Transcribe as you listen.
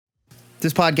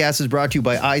This podcast is brought to you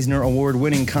by Eisner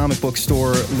Award-winning comic book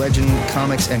store Legend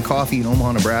Comics and Coffee in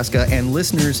Omaha, Nebraska, and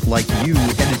listeners like you.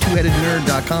 Head to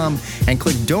twoheadednerd.com and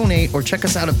click donate or check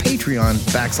us out at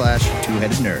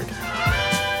Patreon/twoheadednerd.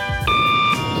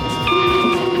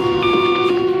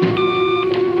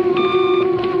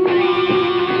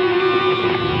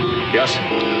 Yes.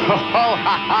 Ho, ho,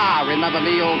 ha, ha. Remember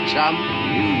me, old chum?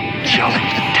 Jolly.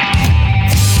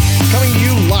 Coming to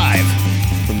you live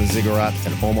from the Ziggurat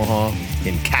in Omaha,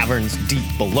 in caverns deep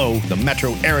below the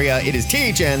metro area. It is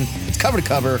THN. It's cover to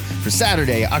cover for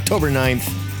Saturday, October 9th.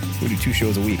 We do 2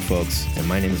 shows a week, folks. And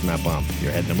my name is Matt Baum,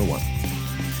 your head number 1.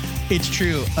 It's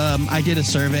true. I did a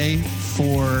survey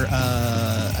for,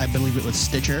 I believe it was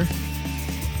Stitcher,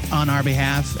 on our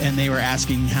behalf, and they were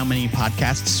asking how many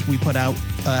podcasts we put out,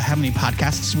 how many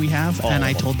podcasts we have, All and of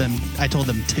I them. told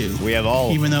them 2. We have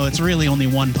all. Even though it's really only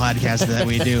 1 podcast that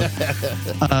we do.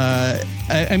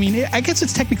 I mean, I guess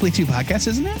it's technically 2 podcasts,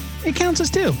 isn't it? It counts as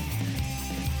 2.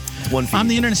 One feed. On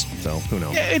the internet. So who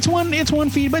knows? Yeah, it's one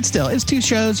feed, but still, it's 2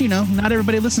 shows. You know, not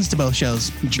everybody listens to both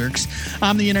shows, jerks.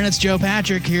 I'm the internet's Joe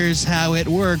Patrick. Here's how it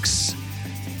works.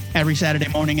 Every Saturday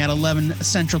morning at 11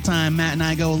 Central Time, Matt and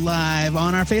I go live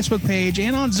on our Facebook page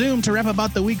and on Zoom to rap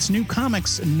about the week's new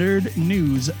comics, nerd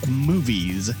news,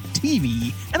 movies,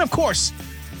 TV, and of course,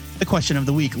 the question of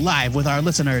the week live with our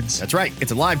listeners. That's right.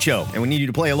 It's a live show, and we need you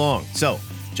to play along. So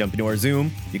jump into our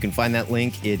Zoom. You can find that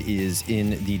link. It is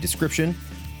in the description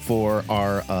for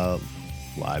our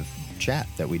live chat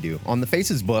that we do on the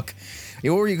Faces book.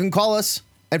 Or you can call us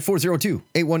at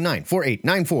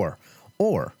 402-819-4894.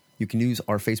 Or you can use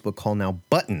our Facebook Call Now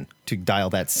button to dial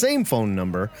that same phone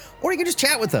number, or you can just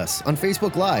chat with us on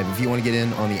Facebook Live if you want to get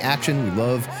in on the action. We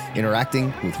love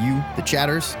interacting with you, the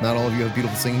chatters. Not all of you have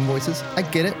beautiful singing voices. I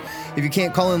get it. If you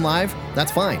can't call in live,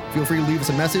 that's fine. Feel free to leave us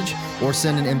a message or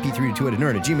send an MP3 to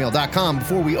twoheadednerd@gmail.com.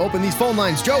 Before we open these phone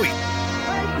lines, Joey,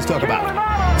 let's talk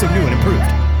about some new and improved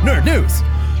nerd news.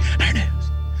 Nerd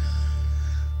news.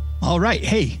 All right.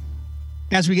 Hey,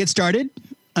 as we get started,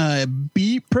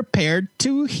 be prepared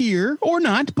to hear, or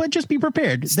not, but just be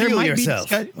prepared. Steel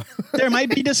yourself. There might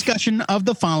be discussion of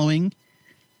the following: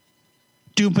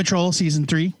 Doom Patrol Season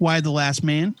 3, Why the Last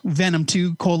Man, Venom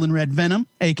 2, Red Venom,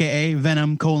 a.k.a.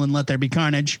 Venom, Let There Be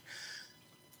Carnage,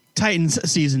 Titans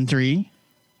Season 3,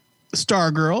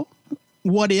 Stargirl,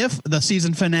 What If, the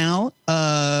season finale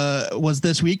was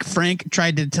this week. Frank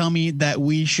tried to tell me that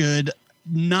we should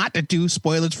not do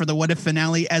spoilers for the What If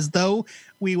finale, as though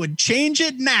we would change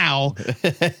it now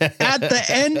at the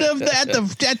end of at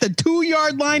the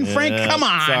 2-yard line. Frank, come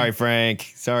on. Sorry,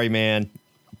 Frank. Sorry, man.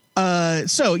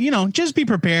 So, you know, just be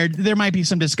prepared. There might be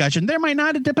some discussion. There might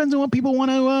not. It depends on what people want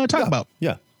to talk about.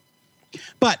 Yeah.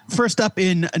 But first up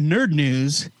in nerd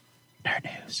news,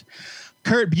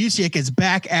 Kurt Busiek is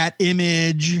back at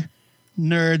Image.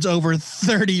 Nerds over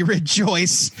 30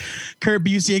 rejoice. Kurt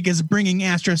Busiek is bringing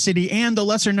Astro City and the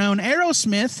lesser-known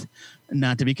Aerosmith,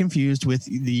 not to be confused with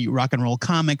the rock and roll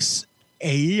comics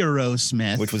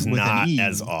Aerosmith, which was not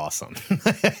as awesome.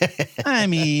 I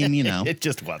mean, you know, it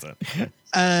just wasn't.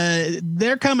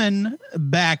 They're coming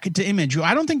back to Image.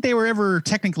 I don't think they were ever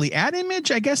technically at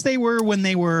Image. I guess they were when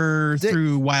they were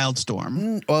through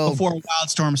Wildstorm, before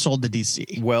Wildstorm sold to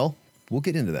DC. Well, we'll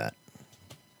get into that.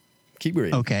 Keep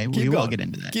reading. Okay, we will get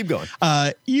into that. Keep going.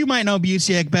 You might know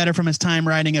Busiek better from his time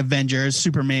writing Avengers,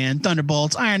 Superman,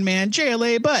 Thunderbolts, Iron Man,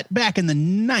 JLA, but back in the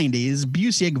 90s,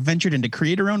 Busiek ventured into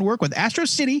creator-owned work with Astro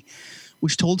City,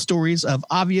 which told stories of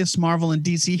obvious Marvel and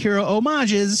DC hero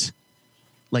homages,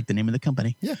 like the name of the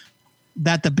company,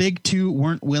 that the big two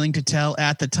weren't willing to tell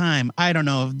at the time. I don't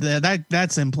know if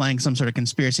that's implying some sort of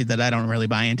conspiracy that I don't really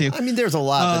buy into. I mean, there's a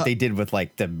lot that they did with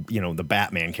like the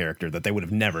Batman character that they would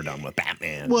have never done with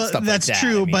Batman. Well, stuff that's like that.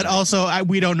 true, I mean, but also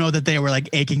we don't know that they were like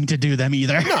aching to do them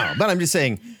either. No, but I'm just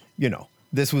saying,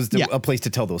 this was a place to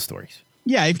tell those stories.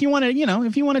 Yeah, if you want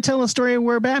to tell a story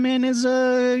where Batman is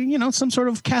some sort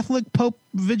of Catholic Pope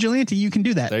vigilante, you can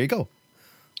do that. There you go.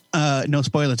 No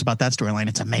spoilers about that storyline.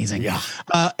 It's amazing. Yeah.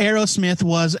 Aerosmith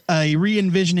was a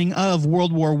re-envisioning of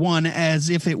World War I as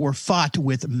if it were fought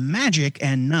with magic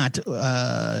and not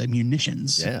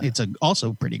munitions. Yeah. It's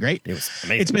also pretty great. It was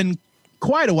amazing. It's been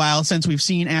quite a while since we've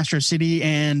seen Astro City,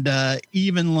 and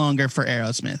even longer for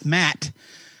Aerosmith. Matt,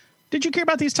 did you care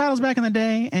about these titles back in the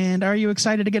day, and are you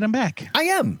excited to get them back? I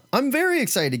am. I'm very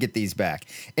excited to get these back.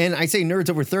 And I say nerds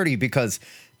over 30 because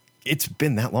it's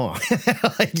been that long.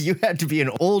 Like, you had to be an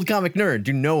old comic nerd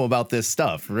to know about this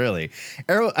stuff, really.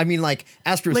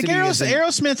 Astro City.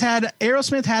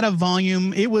 Aerosmith had a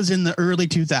volume. It was in the early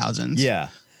 2000s. Yeah.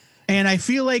 And I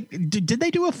feel like, did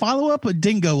they do a follow-up?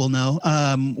 Dingo will know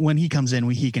when he comes in.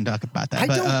 He can talk about that.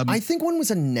 I think one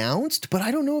was announced, but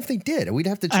I don't know if they did. We'd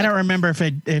have to check. I don't remember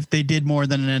if they did more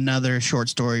than another short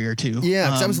story or two. Yeah,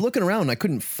 because I was looking around and I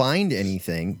couldn't find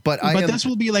anything. But this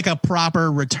will be like a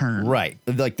proper return. Right.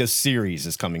 Like the series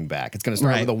is coming back. It's going to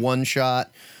start with a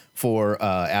one-shot for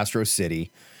Astro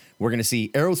City. We're going to see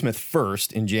Aerosmith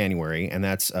first in January, and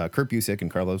that's Kurt Busiek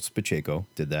and Carlos Pacheco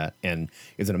did that. And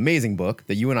it's an amazing book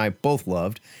that you and I both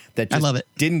loved that just I love it.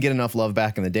 Didn't get enough love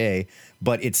back in the day,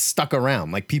 but it's stuck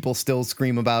around. Like people still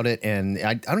scream about it, and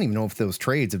I don't even know if those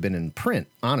trades have been in print,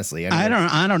 honestly. I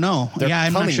don't know. They're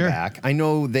I'm coming not sure. back. I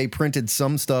know they printed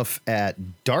some stuff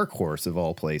at Dark Horse of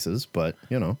all places, but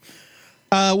you know.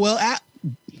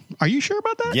 Are you sure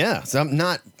about that? Yeah, some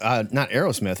not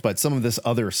Aerosmith, but some of this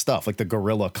other stuff, like the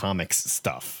Guerrilla Comics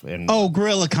stuff. And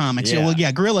Guerrilla Comics.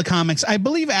 Yeah. Guerrilla Comics. I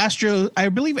believe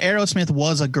Aerosmith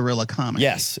was a Guerrilla Comic.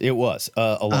 Yes, it was,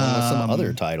 along with some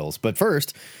other titles. But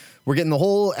first, we're getting the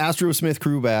whole Astrosmith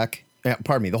crew back.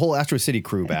 Pardon me, the whole Astro City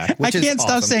crew back. Which I can't is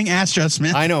stop awesome. saying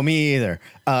Astrosmith. I know, me either.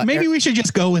 Maybe we should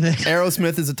just go with it.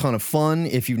 Aerosmith is a ton of fun.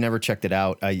 If you've never checked it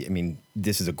out, I mean,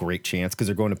 this is a great chance because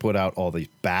they're going to put out all the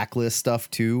backlist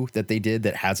stuff too that they did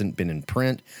that hasn't been in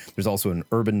print. There's also an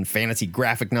urban fantasy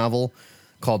graphic novel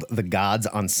called The Gods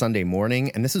on Sunday Morning,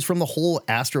 and this is from the whole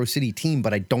Astro City team,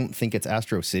 but I don't think it's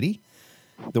Astro City.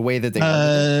 The way that they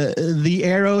the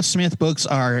Aerosmith books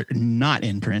are not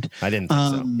in print. I didn't think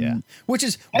so. Yeah, which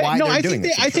is why they're doing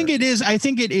this. I think it is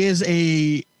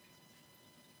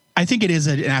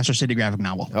an Astro City graphic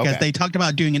novel because they talked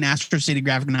about doing an Astro City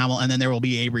graphic novel, and then there will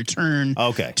be a return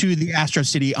to the Astro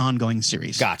City ongoing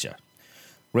series. Gotcha.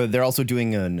 They're also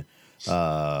doing an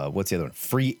what's the other one?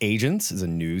 Free Agents is a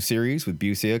new series with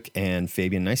Busiek and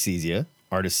Fabian Nicieza,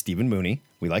 artist Stephen Mooney.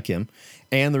 We like him.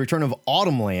 And the return of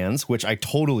Autumnlands, which I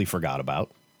totally forgot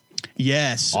about.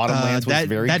 Yes. Autumnlands was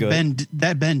very good.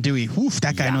 Ben Dewey. Oof,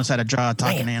 that guy knows how to draw a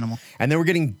talking animal. And then we're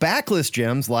getting backlist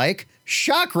gems like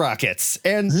Shock Rockets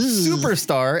and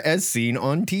Superstar as seen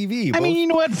on TV. I mean, you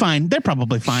know what? Fine. They're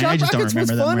probably fine. Shock I just Rockets don't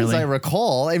remember was fun, them really. as I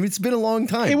recall. I mean, it's been a long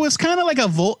time. It was kind of like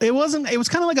it was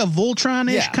kind of like a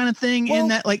Voltron-ish kind of thing in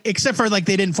that, like, except for like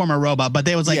they didn't form a robot, but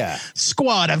they was like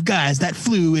squad of guys that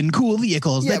flew in cool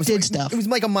vehicles that did stuff. It was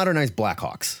like a modernized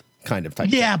Blackhawks kind of type.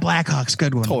 Yeah, Blackhawks,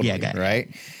 good one. Totally, yeah, right?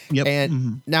 Yep.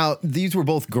 And now these were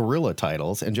both Guerrilla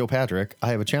titles. And Joe Patrick, I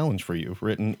have a challenge for you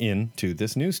written into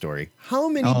this news story. How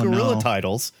many Guerrilla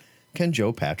titles can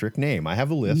Joe Patrick name? I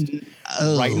have a list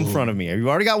right in front of me. You've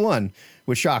already got one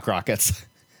with Shock Rockets.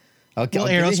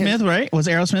 Aerosmith, right? Was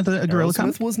Aerosmith a Guerrilla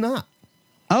comic? Aerosmith was not.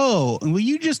 Oh, well,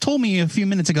 you just told me a few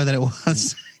minutes ago that it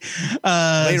was.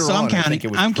 Later so on, I'm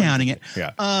counting. I'm counting it.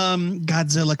 Yeah.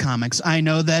 Godzilla Comics. I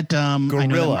know that.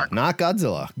 Gorilla, not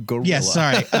Godzilla. Gorilla. Yes,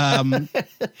 sorry.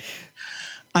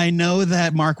 I know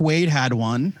that Mark Waid had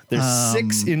one. There's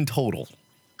 6 in total.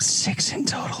 6 in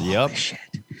total. Yep. Holy shit.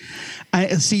 I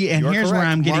see, and You're here's correct.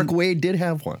 where I'm getting. Mark Waid did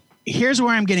have one. Here's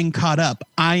where I'm getting caught up.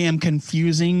 I am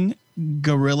confusing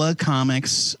Guerrilla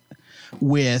Comics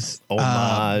with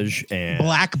Homage and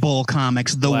Black Bull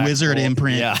Comics, the Black Wizard Bull.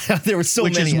 imprint. Yeah, there was so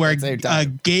which many. is where at the same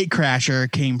time.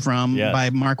 Gatecrasher came from by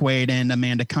Mark Waid and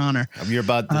Amanda Connor. You're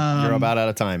about out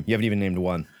of time. You haven't even named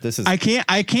one. This is I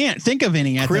can't think of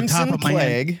any at Crimson the top of my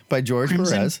Plague head. by George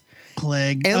Perez.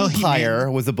 Plague. Empire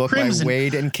was a book by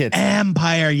Wade and Kitson.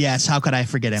 Empire, yes. How could I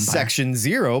forget Empire? Section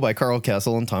 0 by Carl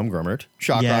Kessel and Tom Grummert.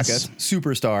 Shock Rockets,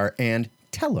 Superstar, and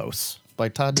Telos by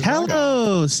Todd DeZago.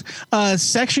 Telos.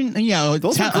 Section,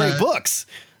 those are great books.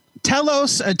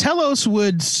 Telos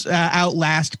would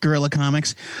outlast Guerrilla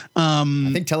Comics. I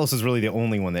think Telos is really the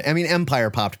only one that. I mean, Empire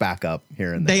popped back up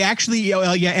here and there. They actually,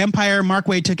 Empire. Mark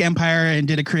Waid took Empire and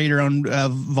did a creator-owned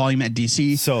volume at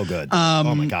DC. So good.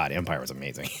 Oh my God, Empire was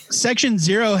amazing. Section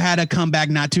 0 had a comeback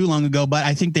not too long ago, but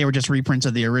I think they were just reprints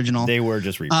of the original. They were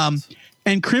just reprints.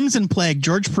 And Crimson Plague,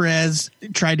 George Perez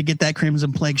tried to get that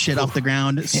Crimson Plague shit off the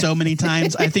ground so many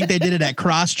times. I think they did it at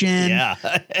CrossGen.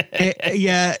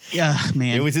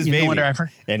 Man. It was his baby.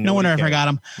 No wonder I forgot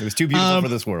him. It was too beautiful for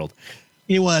this world.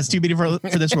 It was too beautiful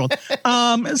for this world.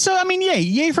 So I mean,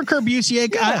 yay for Kurt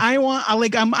Busiek.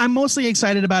 Yeah. I'm mostly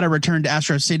excited about a return to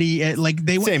Astro City.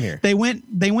 Same here. They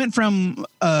went from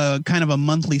kind of a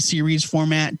monthly series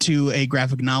format to a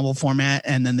graphic novel format,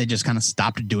 and then they just kind of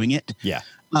stopped doing it. Yeah.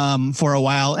 For a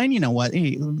while. And you know what?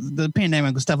 The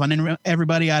pandemic was tough on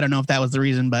everybody. I don't know if that was the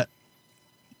reason, but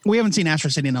we haven't seen Astro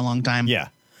City in a long time. Yeah.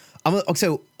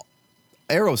 So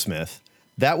Aerosmith,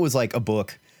 that was like a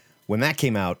book when that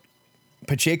came out.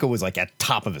 Pacheco was like at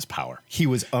top of his power. He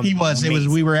was He was. It was.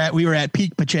 We were at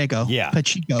peak Pacheco. Yeah.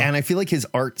 Pacheco. And I feel like his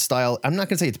art style, I'm not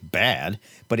going to say it's bad,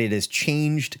 but it has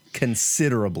changed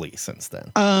considerably since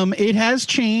then. It has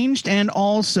changed, and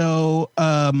also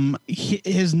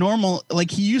his normal,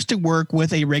 like, he used to work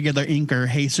with a regular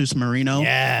inker, Jesus Marino.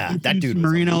 Yeah, that dude was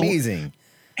Marino, amazing.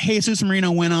 Jesus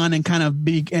Marino went on and kind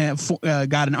of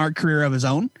got an art career of his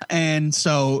own, and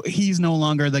so he's no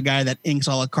longer the guy that inks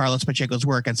all of Carlos Pacheco's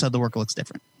work, and so the work looks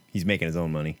different. He's making his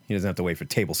own money. He doesn't have to wait for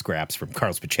table scraps from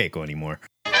Carlos Pacheco anymore.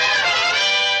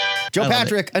 Joe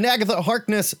Patrick, an Agatha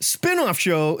Harkness spin-off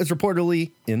show is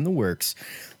reportedly in the works.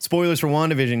 Spoilers for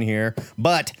WandaVision here,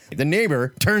 but the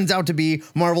neighbor turns out to be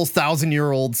Marvel's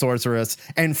 1,000-year-old sorceress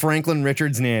and Franklin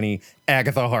Richards' nanny,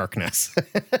 Agatha Harkness.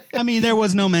 I mean, there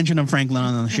was no mention of Franklin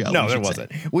on the show. No, there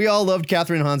wasn't. We all loved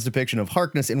Catherine Hahn's depiction of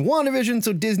Harkness in WandaVision,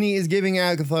 so Disney is giving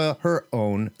Agatha her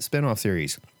own spin-off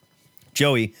series.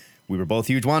 Joey, we were both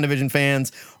huge WandaVision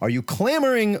fans. Are you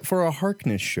clamoring for a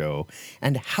Harkness show?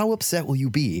 And how upset will you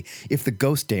be if the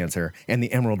Ghost Dancer and the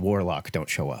Emerald Warlock don't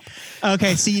show up?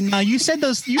 Okay, see, now you said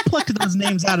you plucked those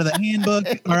names out of the handbook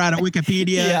or out of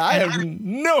Wikipedia. Yeah, I have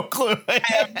no clue. I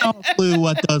have no clue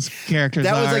what those characters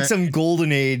are. That was like some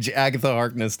golden age Agatha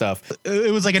Harkness stuff.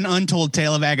 It was like an untold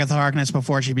tale of Agatha Harkness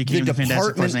before she became the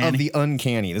Fantastic Four Department of the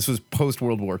Uncanny. This was post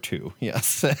World War II.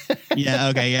 Yes. Yeah.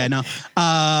 Okay. Yeah. No.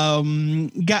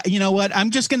 You know what? I'm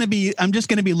just gonna be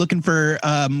looking for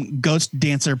Ghost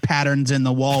Dancer patterns in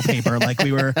the wallpaper, like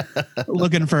we were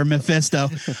looking for Mephisto.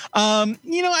 I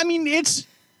mean,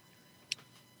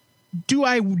 do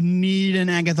I need an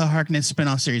Agatha Harkness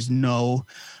spinoff series? No.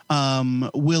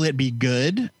 Will it be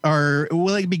good? Or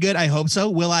will it be good? I hope so.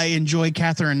 Will I enjoy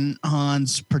Catherine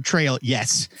Hahn's portrayal?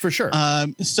 Yes, for sure.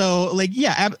 So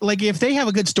if they have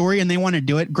a good story and they want to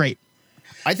do it, great.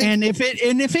 I think,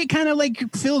 and if it kind of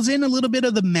like fills in a little bit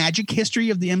of the magic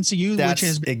history of the MCU, that's which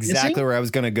is exactly where I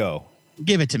was going to go.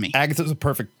 Give it to me. Agatha's a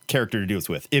perfect character to do this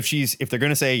with. If they're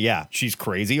going to say, yeah, she's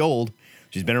crazy old,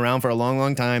 she's been around for a long,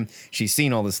 long time, she's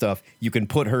seen all this stuff, you can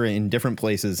put her in different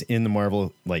places in the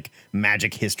Marvel like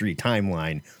magic history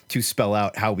timeline to spell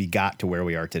out how we got to where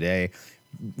we are today.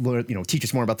 Teach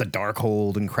us more about the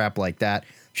Darkhold and crap like that.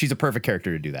 She's a perfect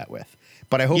character to do that with.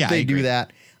 But I hope they do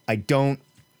that. I don't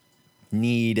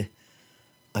need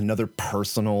another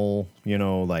personal,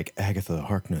 like Agatha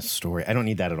Harkness story. I don't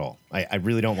need that at all. I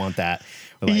really don't want that.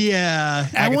 Like, yeah,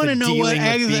 I want to know what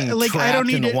Agatha. Like, I don't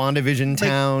need in a WandaVision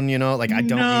town. I don't need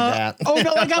that. Oh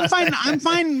no, like I'm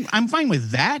fine. I'm fine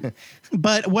with that.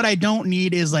 But what I don't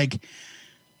need is like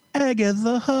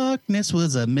Agatha Harkness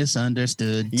was a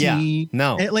misunderstood teen. Yeah,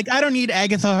 no. I don't need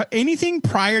Agatha. Anything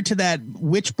prior to that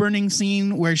witch burning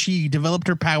scene where she developed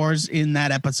her powers in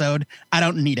that episode, I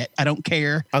don't need it. I don't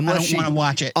care. I don't want to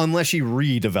watch it. Unless she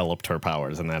redeveloped her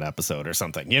powers in that episode or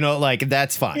something.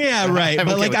 That's fine. Yeah, right. But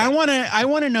okay, I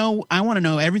want to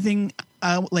know everything.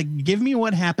 Give me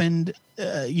what happened,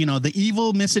 the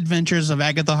evil misadventures of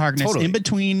Agatha Harkness in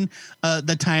between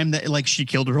the time that she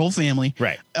killed her whole family,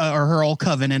 right? Or her whole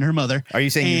coven and her mother. Are you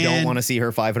saying you don't want to see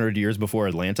her 500 years before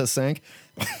Atlantis sank?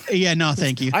 Yeah, no,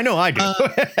 thank you. I know I do.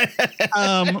 But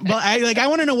I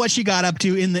want to know what she got up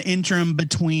to in the interim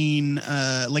between,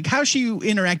 how she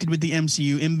interacted with the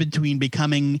MCU in between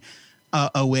becoming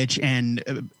a witch and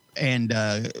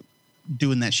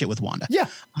doing that shit with Wanda. Yeah.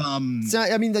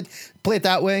 Play it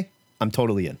that way, I'm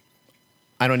totally in.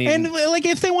 I don't need. And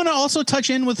if they want to also touch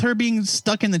in with her being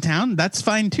stuck in the town, that's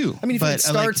fine too. I mean, if it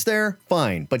starts there,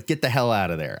 fine, but get the hell out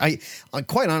of there. I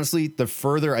quite honestly, the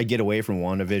further I get away from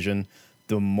WandaVision,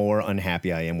 the more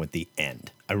unhappy I am with the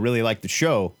end. I really like the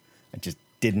show. I just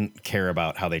didn't care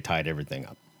about how they tied everything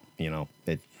up.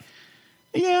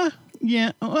 Yeah.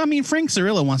 Well, I mean, Frank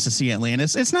Cirillo wants to see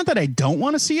Atlantis. It's not that I don't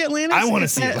want to see Atlantis. I want to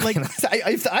see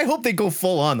Atlantis. I hope they go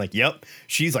full on. Yep,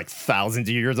 she's thousands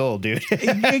of years old, dude.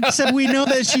 Except we know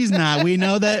that she's not. We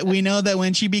know that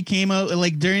when she became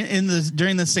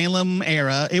during the Salem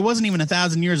era, it wasn't even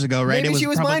 1,000 years ago, right? Maybe she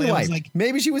was mind wiped.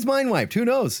 Maybe she was mind wiped. Who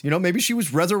knows? Maybe she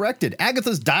was resurrected.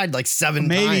 Agatha's died 7 times.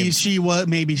 Maybe she was.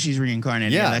 Maybe she's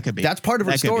reincarnated. Yeah, that could be. That's part of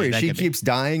her story. She keeps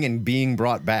dying and being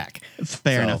brought back.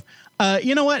 Fair enough.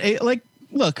 You know what?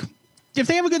 Look, if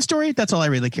they have a good story, that's all I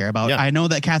really care about. Yeah. I know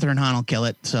that Catherine Hahn will kill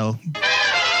it. So,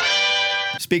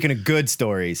 speaking of good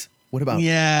stories, what about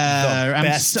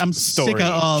I'm sick of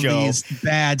all these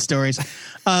bad stories.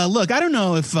 Look, I don't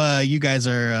know if you guys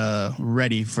are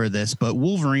ready for this, but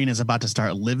Wolverine is about to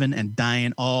start living and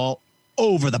dying all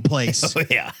over the place. Oh,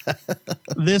 yeah.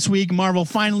 This week, Marvel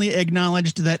finally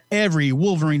acknowledged that every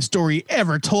Wolverine story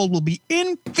ever told will be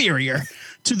inferior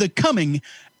to the coming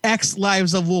X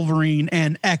Lives of Wolverine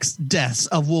and X Deaths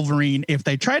of Wolverine. If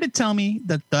they try to tell me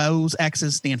that those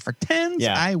X's stand for tens,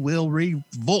 I will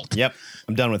revolt. Yep,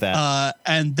 I'm done with that.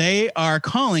 And they are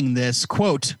calling this,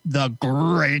 quote, the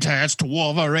greatest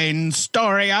Wolverine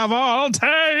story of all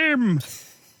time.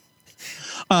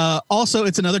 Also,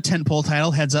 it's another tentpole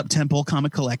title. Heads up, tentpole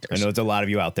comic collectors. I know it's a lot of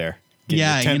you out there.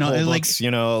 Yeah, you know, books,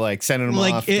 like sending them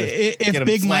like off. If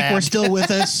Big Mike were still with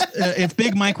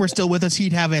us,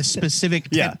 he'd have a specific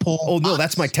tentpole. Oh no,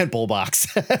 that's my tentpole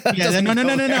box.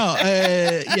 No.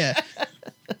 Yeah.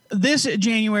 This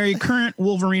January, current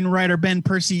Wolverine writer Ben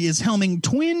Percy is helming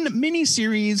twin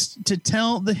miniseries to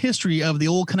tell the history of the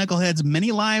old Knucklehead's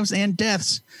many lives and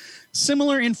deaths.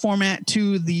 Similar in format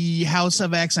to the House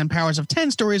of X and Powers of 10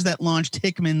 stories that launched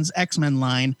Hickman's X-Men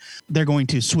line. They're going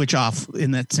to switch off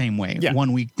in that same way. Yeah.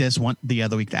 1 week this, the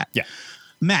other week that. Yeah.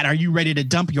 Matt, are you ready to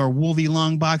dump your Wolvie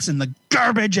long box in the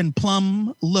garbage and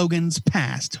plumb Logan's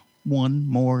past one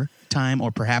more time, or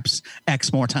perhaps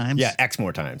X more times? Yeah, X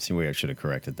more times. I should have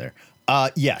corrected there.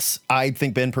 Yes, I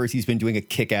think Ben Percy's been doing a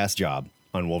kick-ass job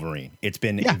on Wolverine. It's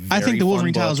been I think the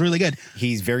Wolverine title is really good.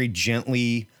 He's very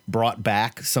gently brought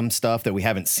back some stuff that we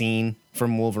haven't seen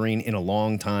from Wolverine in a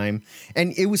long time.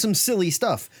 And it was some silly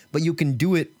stuff, but you can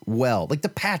do it well. Like the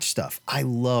patch stuff. I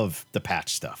love the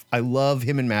patch stuff. I love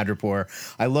him in Madripoor.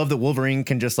 I love that Wolverine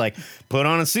can just like put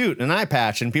on a suit and an eye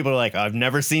patch and people are like, I've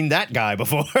never seen that guy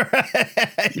before.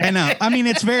 I know. I mean,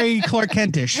 it's very Clark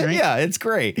Kentish, right? Yeah, it's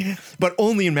great. But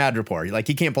only in Madripoor. Like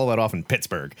he can't pull that off in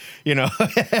Pittsburgh, you know?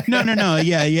 No.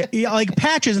 Yeah. Like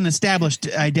Patch is an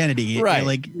established identity. Right.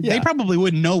 Like they probably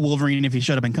wouldn't know Wolverine if he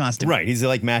showed up in costume. Right. He's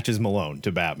like matches Malone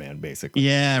to Batman, basically.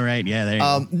 Yeah, right. Yeah, there you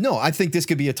go. No, I think this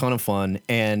could be a ton of fun,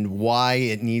 and why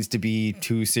it needs to be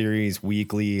 2 series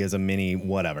weekly as a mini,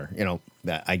 whatever. You know,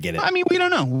 I get it. I mean, we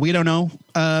don't know.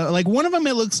 Like one of them,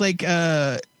 it looks like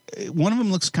one of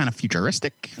them looks kind of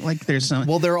futuristic. Like there's some.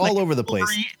 Well, they're all like, over the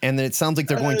place, and it sounds like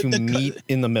they're going to meet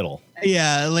in the middle.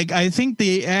 Yeah, like I think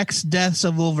the X Deaths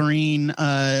of Wolverine,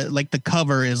 like the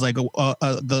cover is like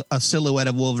a silhouette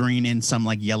of Wolverine in some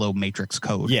like yellow matrix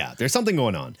code. Yeah, there's something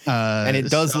going on, and it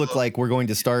does look like we're going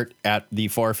to start at the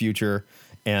far future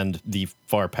and the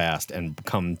far past and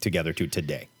come together to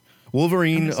today.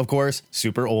 Wolverine, of course,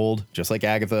 super old, just like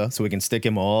Agatha, so we can stick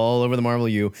him all over the Marvel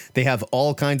U. They have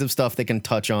all kinds of stuff they can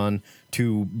touch on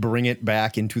to bring it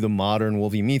back into the modern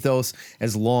Wolvie mythos,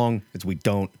 as long as we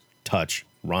don't touch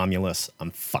Romulus.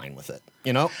 I'm fine with it.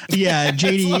 You know? Yeah,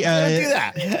 JD. do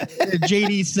that.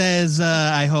 JD says,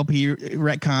 I hope he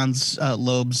retcons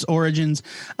Loeb's origins.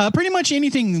 Pretty much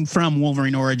anything from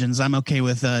Wolverine Origins, I'm okay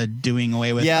with doing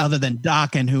away with, other than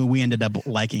Doc, and who we ended up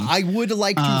liking. I would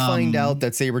like to find out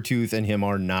that Sabretooth and him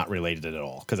are not related at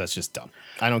all, because that's just dumb.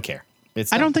 I don't care.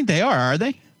 I don't think they are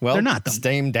they? Well, they're not.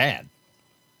 Same dad.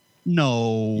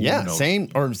 No. Yeah, no.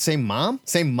 same mom?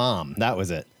 Same mom. That was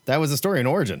it. That was the story in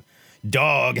Origin.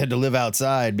 Dog had to live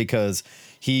outside because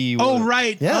he was, Oh,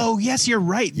 right. Yeah. Oh, yes, you're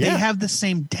right. Yeah. They have the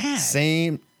same dad.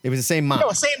 It was the same mom. No,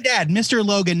 same dad. Mr.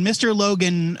 Logan,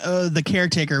 the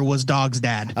caretaker, was Dog's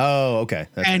dad. Oh, okay.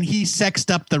 And he sexed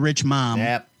up the rich mom.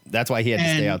 Yep. That's why he had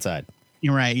to stay outside.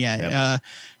 You're right. Yeah.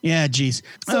 Yep. Geez.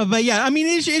 But yeah, I mean,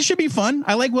 it should be fun.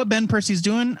 I like what Ben Percy's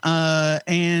doing.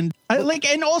 And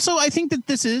also I think that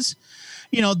this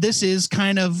is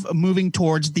kind of moving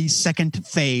towards the second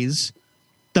phase.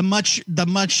 The much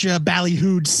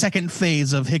ballyhooed second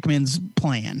phase of Hickman's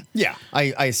plan. Yeah,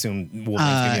 I assume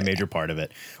Wolverine's going to be a major part of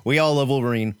it. We all love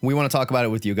Wolverine. We want to talk about it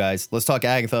with you guys. Let's talk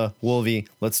Agatha, Wolvie.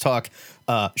 Let's talk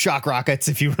Shock Rockets,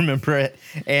 if you remember it.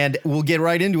 And we'll get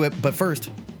right into it. But first,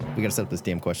 we got to set up this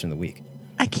damn question of the week.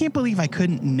 I can't believe I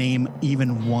couldn't name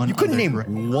even one. You couldn't name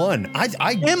one.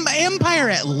 Empire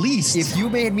at least. If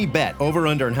you made me bet over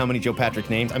under on how many Joe Patrick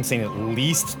names, I'm saying at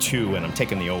least 2, and I'm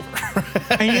taking the over.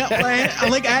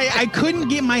 I couldn't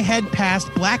get my head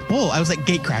past Black Bull. I was like,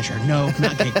 Gatecrasher. No,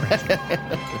 not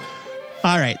Gatecrasher.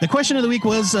 All right. The question of the week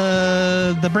was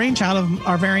the brainchild of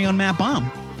our very own Matt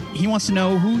Baum. He wants to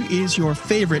know, who is your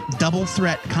favorite Double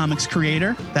Threat Comics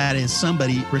creator? That is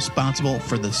somebody responsible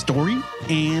for the story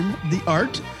and the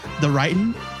art, the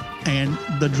writing, and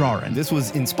the drawing. This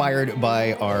was inspired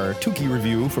by our Tukey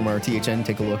review from our THN.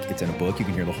 Take a look. It's in a book. You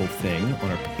can hear the whole thing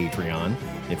on our Patreon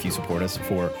if you support us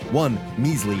for $1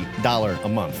 measly a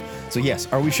month. So yes,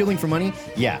 are we shilling for money?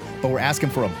 Yeah, but we're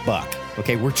asking for $1.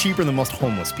 Okay, we're cheaper than most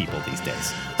homeless people these days.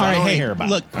 So all right, hey, hear about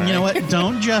look, it. You know what?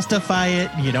 Don't justify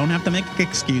it. You don't have to make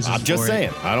excuses. I'm just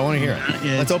saying. I don't want to hear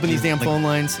it. Let's open these damn phone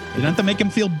lines. You don't have to make him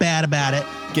feel bad about it.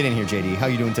 Get in here, JD. How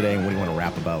you doing today, and what do you want to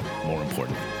rap about? More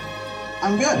importantly,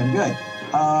 I'm good.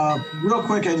 Real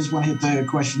quick, I just want to hit the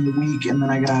question of the week, and then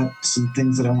I got some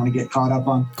things that I want to get caught up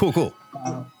on. Cool.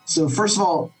 So first of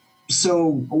all,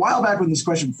 so a while back when this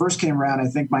question first came around, I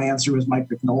think my answer was Mike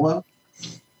Mignola.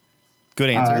 Good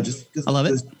answer. Just 'cause I love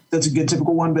it. That's a good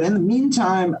typical one. But in the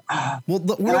meantime,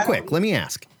 Real quick, let me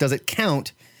ask: does it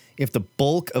count if the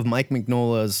bulk of Mike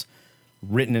Mignola's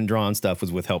written and drawn stuff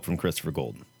was with help from Christopher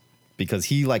Golden? Because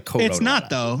he co-wrote. It's not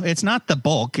though. It's not the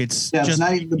bulk. It's Yeah, it's just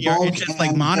not even the bulk It's just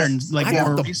like and modern, that's- like I more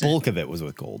thought the recent. bulk of it was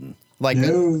with Golden.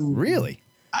 No. Really?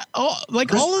 All of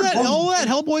that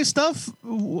Hellboy stuff,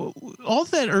 all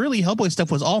of that early Hellboy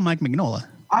stuff was all Mike Mignola.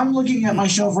 I'm looking at my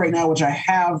shelf right now, which I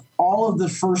have all of the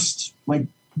first,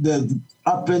 the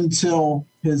up until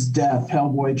his death,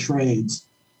 Hellboy trades.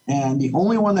 And the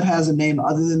only one that has a name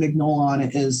other than Mignola on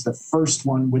it is the first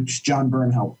one, which John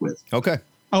Byrne helped with. Okay.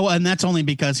 Oh, and that's only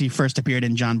because he first appeared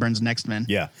in John Byrne's Next Men.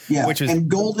 Yeah. Yeah. Which is and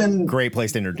Golden, great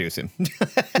place to introduce him.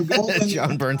 Golden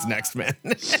John Byrne's Next Man.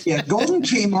 yeah, Golden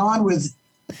came on with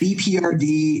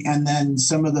BPRD and then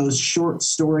some of those short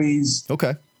stories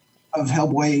Okay. of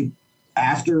Hellboy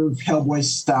after Hellboy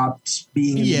stopped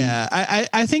being. Yeah,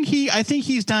 I think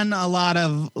he's done a lot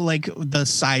of the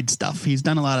side stuff. He's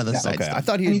done a lot of the side Okay. stuff. I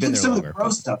thought he And had he been did there some of the longer. pro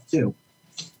stuff too.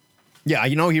 Yeah,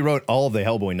 he wrote all of the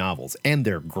Hellboy novels, and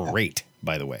they're great,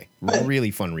 by the way.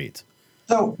 Really fun reads.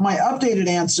 So my updated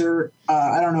answer,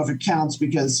 I don't know if it counts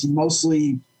because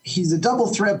he's a double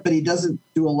threat, but he doesn't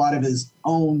do a lot of his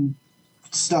own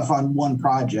stuff on one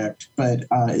project, but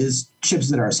is Chip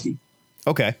Zdarsky.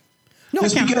 Okay. No,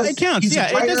 Just because It counts. he's a Yeah,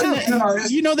 it writer doesn't. and an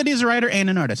artist. You know that he's a writer and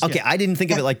an artist. okay, yeah. I didn't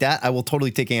think of it like that. I will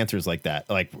totally take answers like that.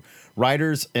 Like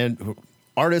writers and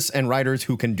artists and writers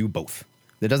who can do both.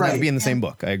 It doesn't have to Right. be in the same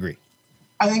book. I agree.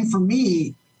 I think for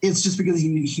me, it's just because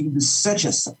he was such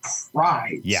a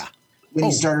surprise. Yeah. When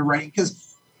he started writing,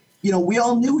 because we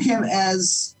all knew him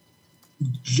as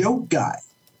joke guy,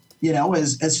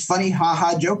 as funny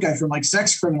haha joke guy from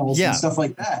Sex Criminals Yeah. and stuff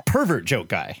like that. Pervert joke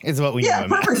guy is what we Yeah, know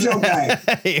him as. perfect joke guy.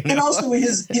 You And know? also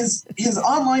his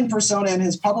online persona and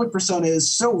his public persona is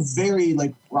so very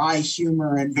wry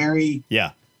humor and very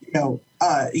Yeah.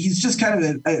 he's just kind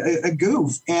of a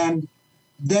goof. And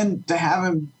then to have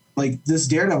him this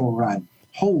Daredevil run,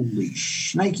 holy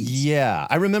shnikes. Yeah,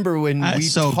 I remember when we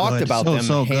so talked good. about them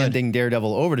So good. handing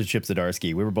Daredevil over to Chip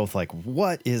Zdarsky. We were both like,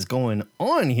 what is going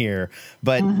on here?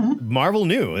 But Marvel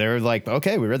knew. They were like,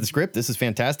 okay, we read the script. This is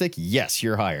fantastic. Yes,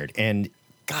 you're hired. And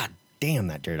god damn,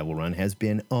 that Daredevil run has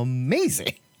been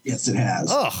amazing. Yes, it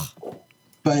has. Ugh.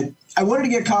 But I wanted to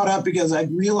get caught up because I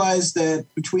realized that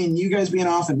between you guys being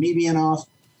off and me being off,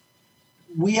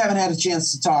 we haven't had a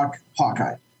chance to talk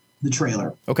Hawkeye, the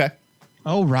trailer. Okay.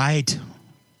 Oh right.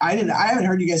 I haven't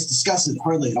heard you guys discuss it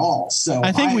hardly at all. So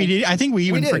I think we did. I think we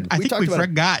even. did. I We think talked we about it.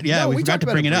 forgot. Yeah, No, we forgot talked to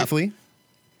about bring it up. briefly.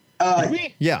 Did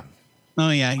we? Yeah.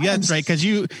 Oh yeah, that's right. Because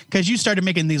you started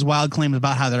making these wild claims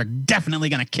about how they're definitely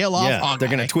going to kill off. Yeah. Hawkeye. They're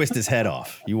going to twist his head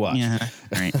off. You watch. Yeah.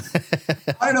 Right.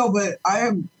 I don't know, but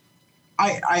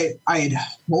I had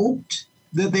hoped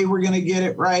that they were going to get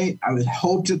it right. I had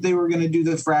hoped that they were going to do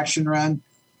the fraction run,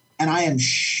 and I am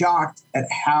shocked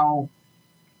at how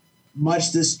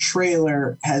much this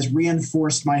trailer has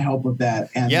reinforced my hope of that.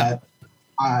 And Yeah.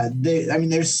 that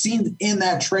there's scenes in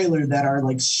that trailer that are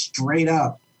straight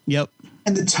up, Yep.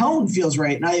 and the tone feels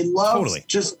right. And I love Totally.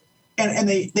 and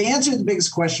they answered the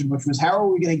biggest question, which was how are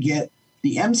we going to get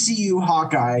the MCU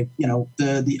Hawkeye,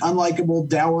 the unlikable,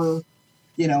 dour,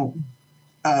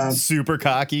 Super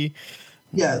cocky.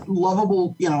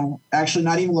 lovable, actually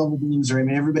not even lovable loser. I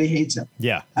mean, everybody hates him.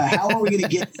 Yeah. How are we going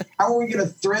to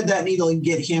thread that needle and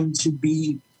get him to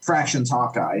be Fractions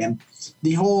Hawkeye? And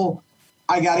the whole,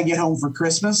 I got to get home for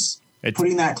Christmas,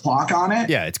 putting that clock on it.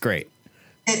 Yeah, it's great.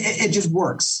 It just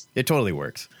works. It totally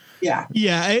works. Yeah.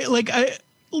 Yeah. I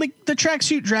the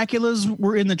tracksuit Draculas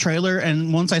were in the trailer,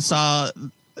 and once I saw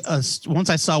one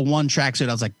tracksuit,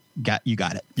 I was like, you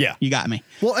got it. Yeah. You got me.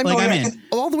 Well, I mean, I'm in.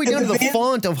 all the way And down to the the van-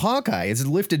 font of Hawkeye is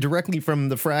lifted directly from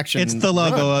the Fraction. It's the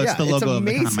logo. run. It's the logo of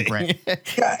the amazing. comic,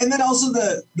 right? Yeah. And then also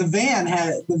the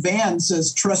van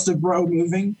says trust a bro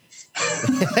moving.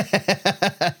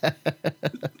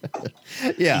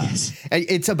 Yeah. Yes.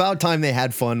 It's about time they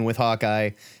had fun with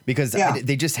Hawkeye because Yeah.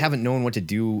 they just haven't known what to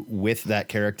do with that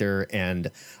character.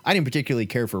 And I didn't particularly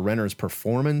care for Renner's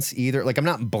performance either. I'm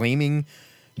not blaming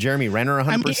Jeremy Renner 100%.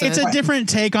 I mean, it's a different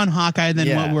take on Hawkeye than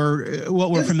Yeah.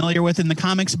 what we're familiar with in the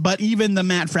comics, but even the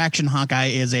Matt Fraction Hawkeye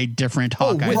is a different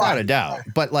Oh, Hawkeye without a doubt.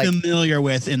 But familiar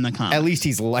with in the comics. at least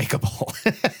he's likable.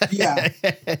 Yeah.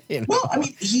 You know? Well, I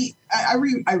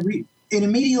mean, it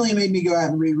immediately made me go out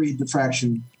and reread the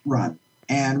Fraction run,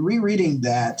 and rereading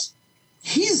that,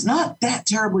 he's not that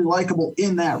terribly likable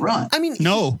in that run. I mean,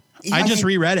 No, I just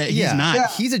reread it. Yeah, He's not. Yeah.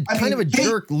 he's I kind mean, of a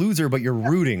jerk loser, but you're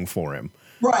rooting for him.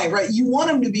 Right. You want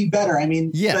him to be better. I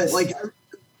mean, Yes. but like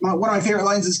one of my favorite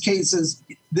lines is Kate says,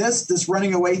 this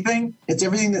running away thing, it's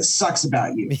everything that sucks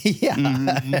about you. Yeah.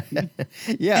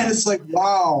 Yeah. And it's like,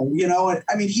 wow,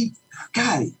 I mean,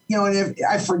 and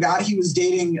I forgot he was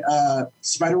dating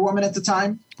Spider-Woman at the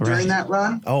time during that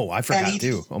run. Oh, I forgot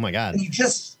too. Oh my God. And he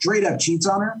just straight up cheats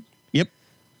on her. Yep.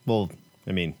 Well,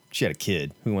 I mean, she had a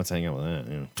kid. Who wants to hang out with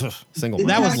that? Single.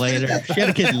 That mom. was later. She had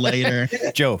a kid later.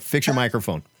 Joe, fix your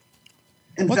microphone.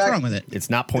 In What's fact, wrong with it? It's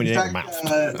not pointed at your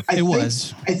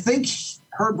mouth. I think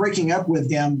her breaking up with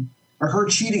him or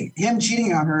him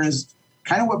cheating on her is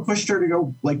kind of what pushed her to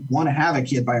go like want to have a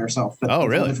kid by herself. But Oh,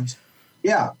 really?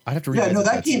 Yeah. I'd have to Yeah, realize no,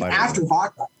 that that's came Spider-Man. after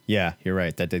Hawkeye. Yeah, you're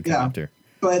right. That did come after.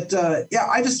 But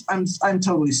I'm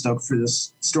totally stoked for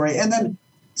this story. And then,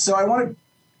 so I want to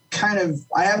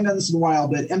I haven't done this in a while,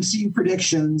 but MCU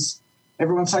predictions.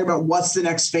 Everyone's talking about what's the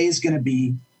next phase going to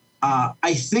be.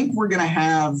 I think we're going to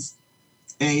have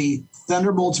a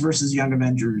Thunderbolts versus Young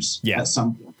Avengers at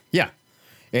some point. Yeah.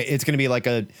 It's going to be like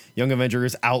a Young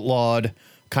Avengers outlawed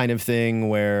kind of thing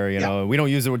where, we don't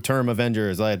use the term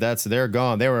Avengers. Like they're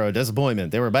gone. They were a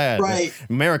disappointment. They were bad. Right.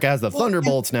 America has the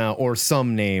Thunderbolts now or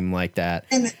some name like that.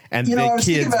 And the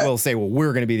kids will say, well,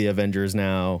 we're going to be the Avengers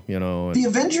now, The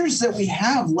Avengers that we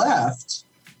have left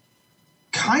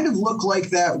kind of look like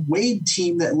that Wade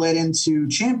team that led into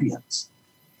Champions.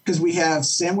 Because we have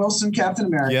Sam Wilson, Captain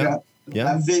America, we'll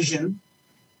have Vision,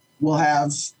 we'll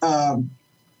have, and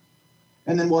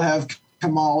then we'll have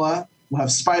Kamala, we'll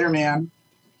have Spider-Man,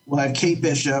 we'll have Kate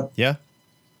Bishop. Yeah.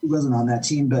 He wasn't on that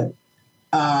team, but,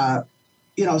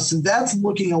 so that's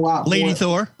looking a lot Lady more.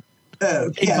 Thor.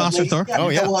 Kate Foster Thor. Oh,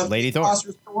 yeah. We'll have Lady Kate Thor.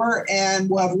 Foster Thor, and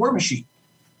we'll have War Machine.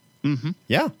 Mm-hmm.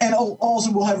 Yeah. And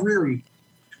also we'll have Riri.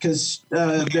 Because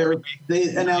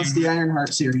they announced the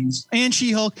Ironheart series and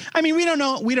She-Hulk. I mean, we don't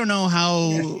know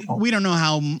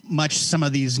how much some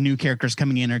of these new characters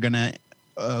coming in are gonna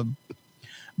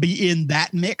be in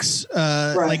that mix.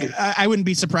 Like I wouldn't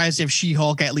be surprised if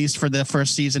She-Hulk, at least for the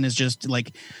first season, is just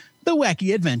like the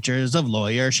wacky adventures of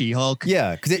lawyer She-Hulk.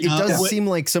 Yeah, because it does seem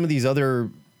like some of these other.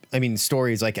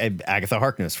 Stories like Agatha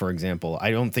Harkness, for example.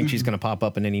 I don't think she's going to pop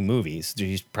up in any movies.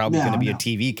 She's probably going to be a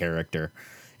TV character.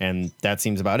 And that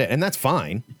seems about it. And that's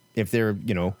fine if they're,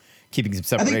 keeping some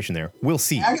separation there. We'll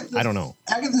see. I don't know.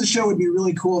 Agatha's show would be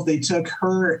really cool if they took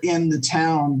her in the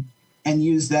town and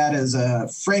used that as a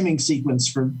framing sequence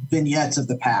for vignettes of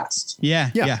the past. Yeah.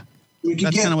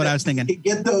 That's kind of what I was thinking.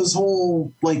 Get those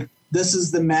whole, like, this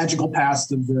is the magical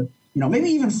past of the, maybe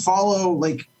even follow,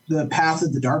 like, the path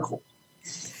of the Darkhold.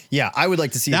 Yeah, I would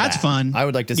like to see that. That's fun. I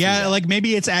would like to see that. Yeah, like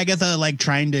maybe it's Agatha like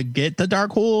trying to get the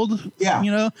Darkhold.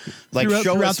 Yeah. Like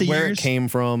show us where it came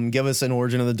from, give us an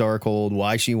origin of the Darkhold,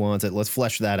 why she wants it. Let's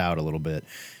flesh that out a little bit.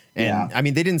 And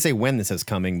they didn't say when this is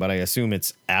coming, but I assume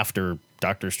it's after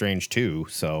Doctor Strange 2.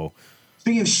 So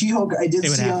speaking of She-Hulk, I did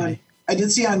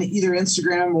see on either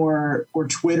Instagram or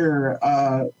Twitter,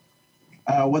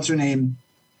 what's her name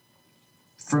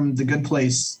from The Good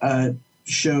Place,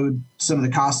 showed some of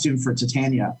the costume for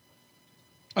Titania.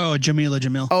 Oh,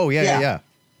 Jamil. Oh, yeah.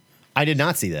 I did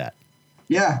not see that.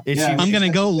 Yeah. I'm going to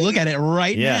go look at it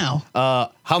right now.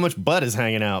 How much butt is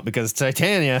hanging out? Because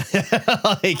Titania,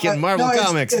 like in Marvel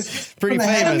Comics, it's pretty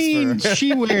famous. I mean,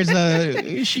 she wears a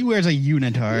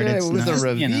unitard. Yeah, it was a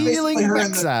revealing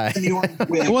backside.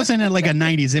 It wasn't like a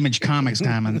 90s Image Comics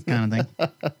kind of thing.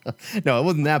 No, it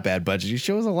wasn't that bad, but she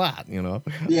shows a lot,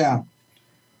 Yeah.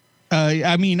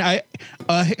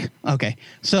 Okay.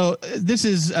 So this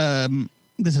is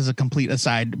a complete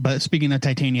aside, but speaking of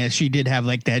Titania, she did have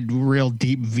like that real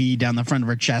deep V down the front of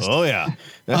her chest. Oh yeah.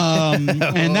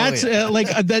 And that's like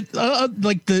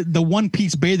the one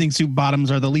piece bathing suit bottoms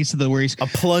are the least of the worries. A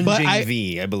plunging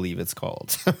V, I believe it's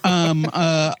called. I've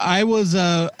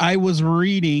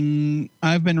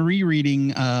been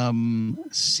rereading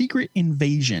Secret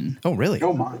Invasion. Oh really?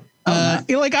 Oh my.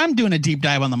 Like I'm doing a deep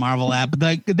dive on the Marvel app.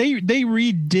 Like they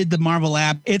redid the Marvel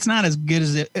app. It's not as good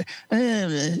as it.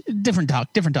 Different talk.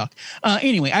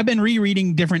 Anyway, I've been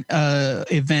rereading different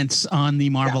events on the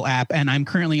Marvel app, and I'm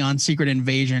currently on Secret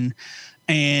Invasion,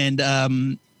 and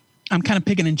I'm kind of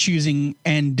picking and choosing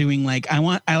and doing like I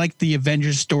like the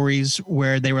Avengers stories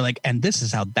where they were like, and this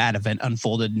is how that event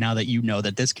unfolded. Now that you know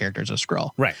that this character is a Skrull,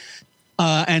 right?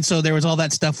 And so there was all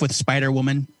that stuff with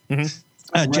Spider-Woman. Mm-hmm.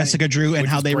 Jessica Drew, and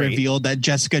how they revealed that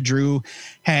Jessica Drew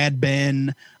had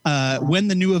been when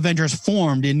the New Avengers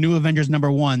formed in New Avengers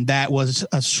 #1, that was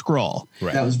a Skrull.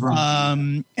 Right. That was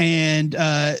wrong. And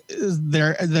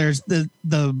there's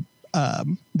the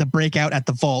breakout at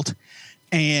the vault,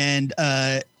 and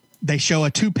they show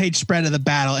a 2-page spread of the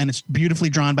battle, and it's beautifully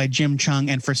drawn by Jim Chung.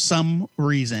 And for some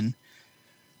reason,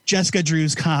 Jessica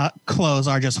Drew's clothes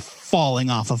are just falling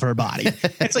off of her body.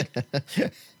 It's like,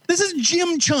 this is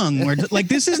Jim Chung, or like,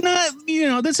 this is not,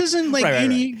 this isn't like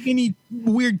any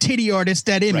weird titty artist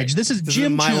that image. Right. This is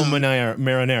Jim Milo Chung.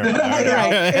 Marinara.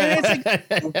 Right.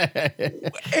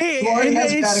 And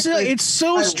it's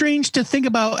so strange to think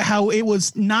about how it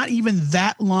was not even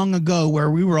that long ago where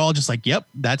we were all just like, yep,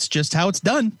 that's just how it's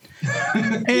done.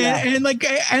 And like,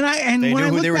 They when knew I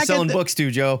who look they were back selling books to,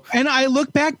 Joe. and I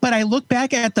look back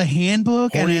at the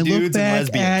handbook, Horny and I look dudes and back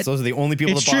lesbians. at, Those are the only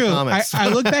people it's that bought true. comics. I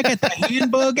look back at the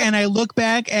handbook, and I look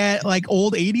back at like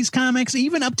old 80s comics,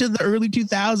 even up to the early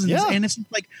 2000s. Yeah. And it's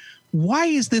like, why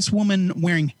is this woman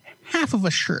wearing half of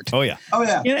a shirt? Oh yeah.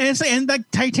 And like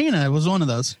Titania was one of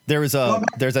those. There's a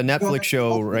Netflix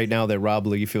show right now that Rob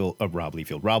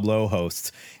Lowe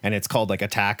hosts, and it's called like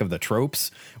Attack of the Tropes,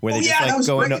 where they just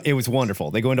go into, it was wonderful.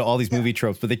 They go into all these movie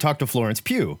tropes, but they talk to Florence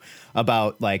Pugh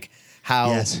about like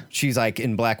how she's like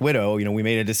in Black Widow, we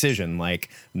made a decision, like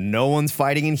no one's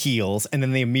fighting in heels, and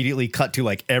then they immediately cut to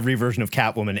like every version of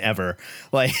Catwoman ever,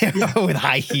 like with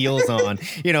high heels on,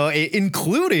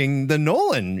 including the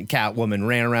Nolan Catwoman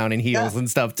ran around in heels and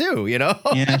stuff too,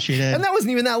 Yeah, she did. And that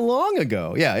wasn't even that long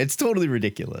ago. Yeah, it's totally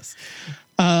ridiculous.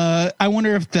 I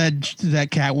wonder if that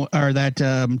cat or that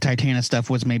Titania stuff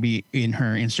was maybe in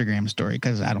her Instagram story,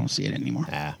 because I don't see it anymore.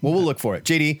 Well, we'll look for it.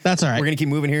 JD, that's all right. We're gonna keep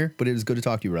moving here, but it was good to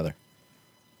talk to you, brother.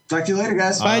 Talk to you later,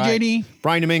 guys. Bye, right. JD.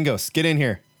 Brian Domingos, get in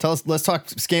here. Tell us. Let's talk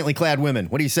scantily clad women.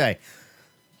 What do you say?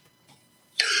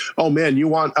 Oh man, you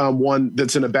want one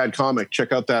that's in a bad comic?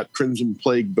 Check out that Crimson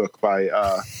Plague book by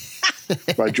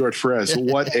George Perez.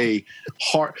 What a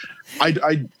hard!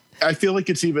 I feel like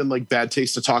it's even like bad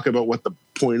taste to talk about what the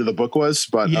point of the book was,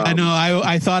 but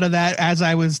I thought of that as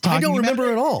I was talking. I don't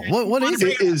remember at all. What is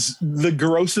it? It is the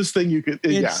grossest thing you could.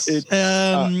 It's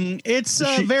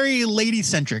very lady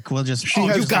centric. We'll just. She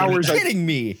has powers. Are you kidding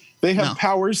me? They have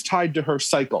powers tied to her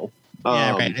cycle.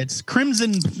 Yeah, right. It's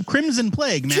Crimson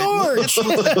Plague, man. George,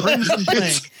 Crimson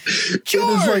Plague.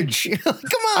 George,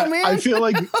 come on, man. I feel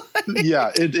like,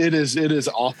 it is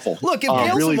awful. Look, if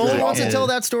Gail really, Simone really wants awful. to tell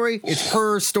that story, it's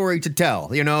her story to tell,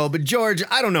 But George,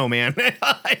 I don't know, man.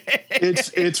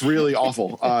 It's really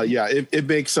awful. It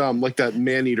makes like that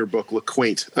Maneater book look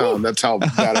quaint. That's how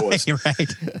bad it was.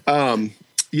 Right.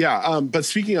 But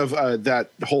speaking of that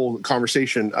whole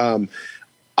conversation,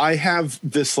 I have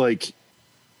this like,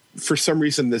 for some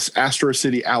reason, this Astro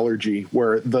City allergy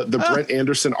where the Brent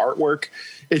Anderson artwork,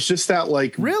 it's just that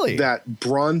like really that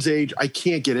Bronze Age. I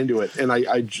can't get into it, and I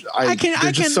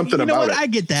can just something about it. I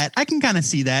get that. I can kind of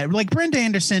see that. Like Brent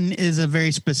Anderson is a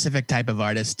very specific type of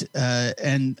artist,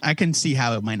 and I can see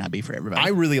how it might not be for everybody. I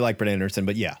really like Brent Anderson,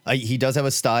 but he does have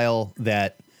a style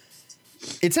that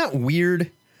it's not weird.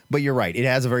 But you're right. It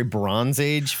has a very Bronze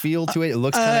Age feel to it. It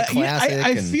looks kind of classic.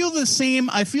 I feel the same.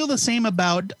 I feel the same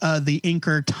about the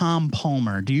inker Tom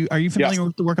Palmer. Are you familiar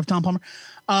with the work of Tom Palmer?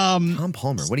 Tom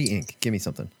Palmer. What do you ink? Give me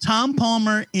something. Tom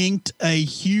Palmer inked a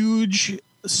huge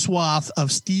swath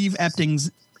of Steve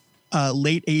Epting's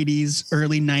late 80s,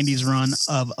 early 90s run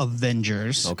of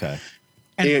Avengers. Okay.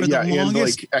 And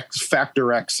like X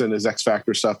Factor X and his X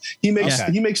Factor stuff. He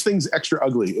makes things extra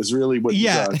ugly. Is really what.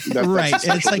 Right.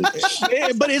 It's like,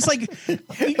 but it's like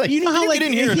you know how like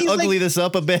in here and ugly this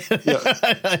up a bit.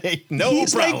 No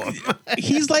problem.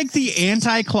 He's like the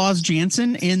anti Klaus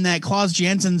Janson in that Klaus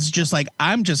Janson's just like,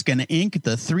 I'm just going to ink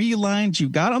the 3 lines you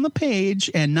got on the page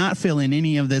and not fill in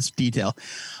any of this detail.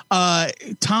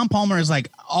 Tom Palmer is like,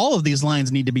 all of these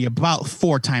lines need to be about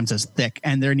 4 times as thick,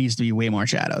 and there needs to be way more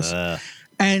shadows.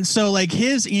 And so like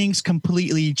his inks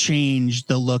completely changed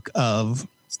the look of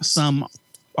some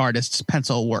artists'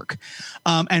 pencil work.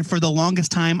 And for the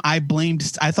longest time, I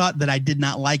thought that I did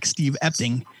not like Steve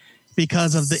Epting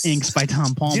because of the inks by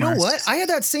Tom Palmer. You know what? I had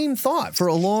that same thought for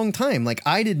a long time. Like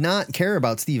I did not care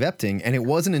about Steve Epting, and it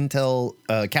wasn't until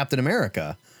Captain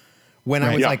America when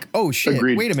I was like, oh shit,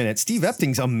 wait a minute. Steve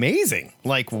Epting's amazing.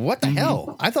 Like what the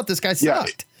hell? I thought this guy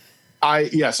sucked.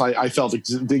 I felt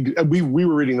we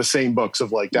were reading the same books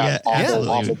of like that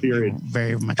awful period.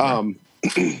 Very much. And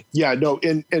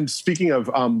speaking of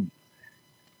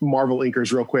Marvel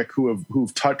inkers, real quick,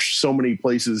 who've touched so many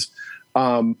places,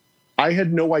 I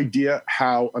had no idea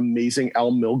how amazing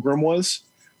Al Milgrom was.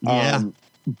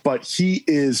 But he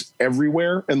is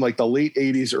everywhere in like the late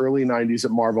 80s, early 90s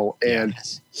at Marvel, and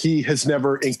he has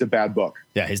never inked a bad book.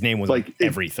 Yeah, his name was like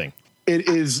everything. It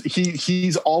is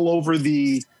he's all over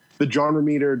the John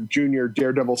Romita Jr.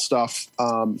 Daredevil stuff.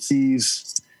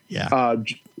 He's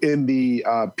in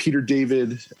the Peter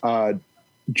David,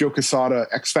 Joe Quesada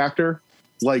X Factor.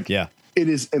 Like, it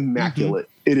is immaculate.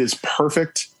 It is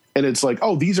perfect. And it's like,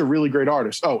 oh, these are really great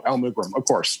artists. Oh, Al Milgrom, of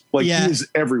course. Like he is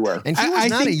everywhere. And he was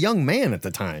not a young man at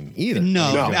the time either.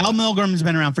 No. Al Milgram's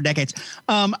been around for decades.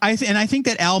 I think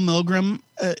that Al Milgrom,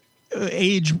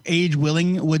 age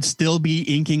willing, would still be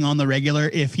inking on the regular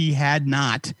if he had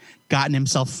not gotten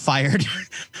himself fired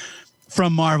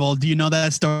from Marvel. Do you know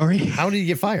that story? How did he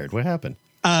get fired? What happened?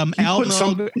 Al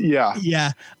Milgrom,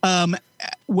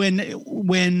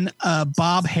 when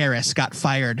Bob Harris got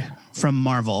fired from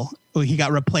Marvel, he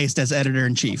got replaced as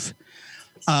editor-in-chief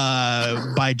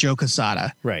by Joe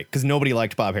Quesada. Right, because nobody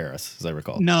liked Bob Harris, as I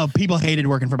recall. No, people hated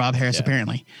working for Bob Harris,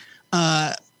 apparently.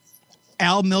 Al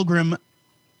Milgrom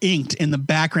inked in the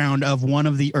background of one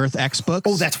of the Earth X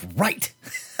books. Oh, that's right.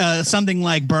 Something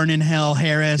like Burn in Hell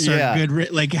Harris or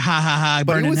good, like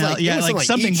Burn in Hell. Yeah, like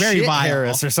something very vile.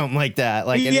 Harris or something like that.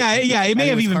 Like, it may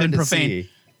have even been profane.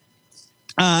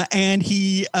 And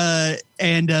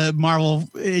Marvel,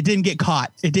 it didn't get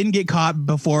caught. It didn't get caught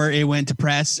before it went to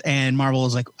press, and Marvel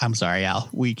was like, "I'm sorry, Al,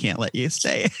 we can't let you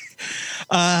stay."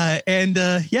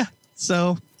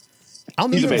 So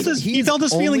he felt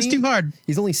his feelings too hard.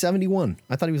 He's only 71.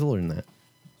 I thought he was older than that.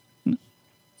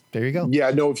 There you go.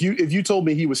 Yeah, no. If you told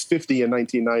me he was 50 in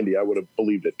 1990, I would have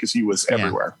believed it because he was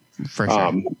everywhere. For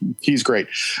sure. He's great.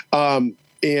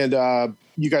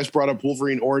 You guys brought up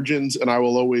Wolverine Origins, and I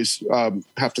will always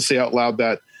have to say out loud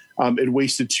that it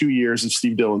wasted 2 years of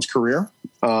Steve Dillon's career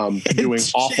doing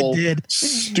awful,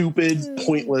 stupid,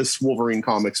 pointless Wolverine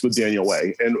comics with Daniel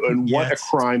Way. And what a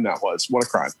crime that was. What a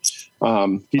crime.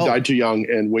 He died too young,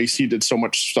 and he did so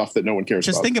much stuff that no one cares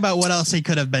about. Just think about what else he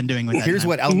could have been doing with that. Here's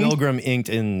what Al Milgrom inked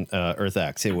in Earth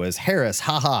X. It was Harris,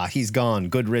 haha, he's gone.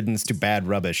 Good riddance to bad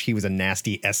rubbish. He was a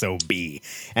nasty SOB.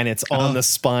 And it's on the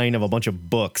spine of a bunch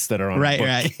of books that are on a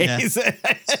bookcase. Yeah.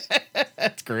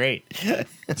 That's great.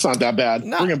 It's not that bad.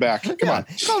 Bring him back. Come on.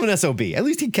 Call him an SOB. At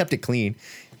least he kept it clean.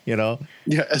 You know,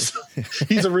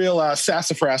 he's a real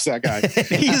sassafras, that guy.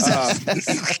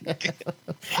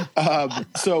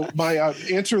 So my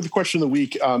answer to the question of the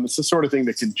week, it's the sort of thing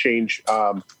that can change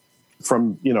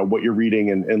from what you're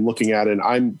reading and looking at. And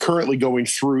I'm currently going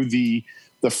through the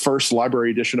first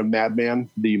library edition of Madman,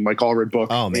 the Mike Allred book.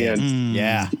 Oh man,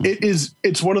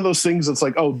 it's one of those things that's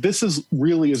like, oh, this is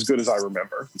really as good as I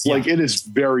remember. Like it is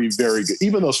very, very good.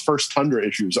 Even those first 100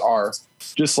 issues are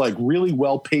just like really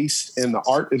well paced, and the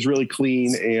art is really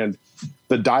clean, and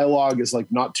the dialogue is like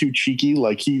not too cheeky.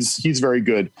 Like he's very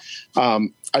good.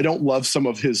 I don't love some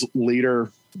of his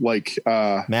later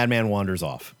Madman wanders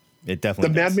off. It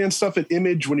definitely the Madman stuff at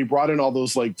Image when he brought in all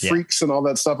those freaks and all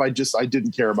that stuff. I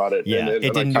didn't care about it. Yeah,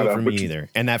 it didn't do it for me either.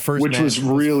 And that first, which was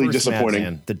really disappointing.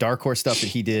 Madman, the Dark Horse stuff that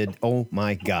he did. Oh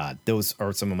my God, those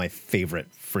are some of my favorite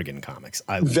friggin' comics.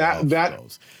 I love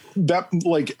those.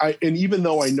 And even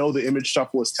though I know the Image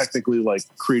stuff was technically like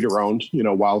creator owned,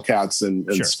 Wildcats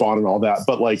and Spawn and all that,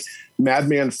 but like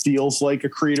Madman feels like a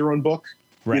creator owned book.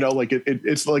 Right.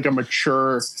 It's like a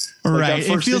mature, right?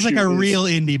 It feels like a real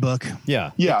indie book.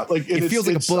 Yeah. Like it feels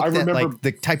like a book that like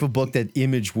the type of book that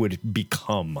Image would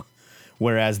become,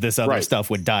 whereas this other stuff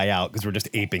would die out because we're just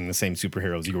aping the same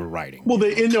superheroes you were writing. Well,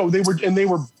 they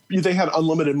had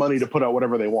unlimited money to put out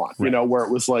whatever they want. Where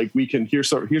it was like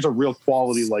here's a real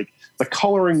quality. Like the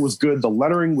coloring was good, the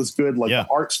lettering was good, like the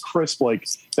art's crisp. Like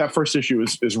that first issue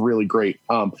is really great.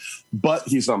 But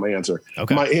he's not my answer.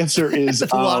 Okay. My answer is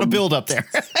a lot of build up there.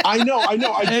 I know.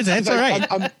 That's all right.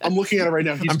 I'm looking at it right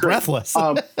now. I'm breathless.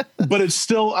 But it's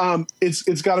still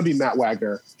it's got to be Matt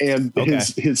Wagner and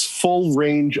his full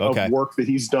range of work that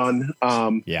he's done.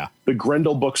 The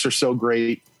Grendel books are so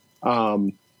great.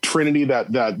 Trinity,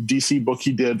 that DC book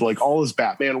he did, like all his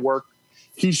Batman work,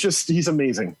 he's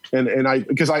amazing. And I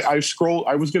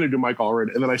was going to do Mike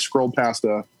Allred, and then I scrolled past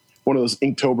one of those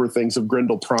Inktober things of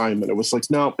Grendel Prime, and it was like,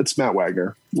 no, it's Matt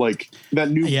Wagner. Like that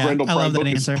new Grendel Prime book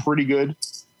is pretty good.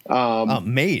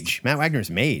 Mage, Matt Wagner's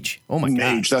Mage. Oh my God,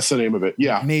 Mage, that's the name of it.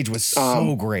 Yeah, Mage was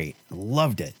so great.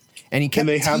 Loved it. And he kept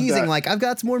teasing, like, I've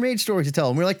got some more Mage stories to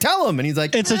tell him. We're like, tell him. And he's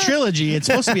like, it's a trilogy. It's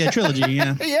supposed to be a trilogy.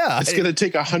 Yeah. Yeah. It's going to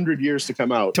take 100 years to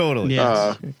come out. Totally.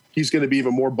 Yeah. He's going to be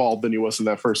even more bald than he was in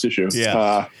that first issue.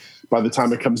 Yeah. By the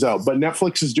time it comes out. But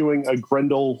Netflix is doing a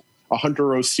Hunter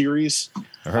Rose series.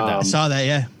 I heard that. I saw that.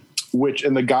 Yeah.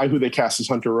 And the guy who they cast as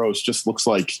Hunter Rose just looks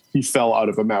like he fell out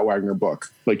of a Matt Wagner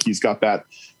book. Like he's got that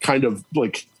kind of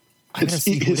like, his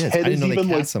head is even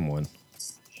like someone.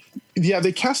 Yeah.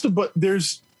 They cast but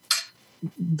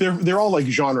they're all like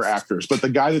genre actors, but the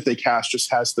guy that they cast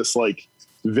just has this like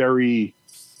very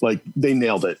like they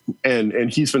nailed it,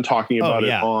 and he's been talking about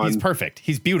it on. He's perfect.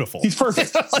 He's beautiful. He's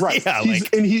perfect, right? Yeah,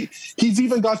 he's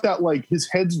even got that like his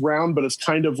head's round, but it's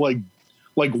kind of like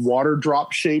water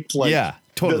drop shaped. Like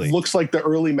Totally. that looks like the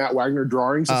early Matt Wagner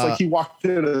drawings. It's like he walked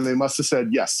in and they must have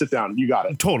said, yes, sit down. You got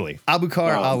it. Totally.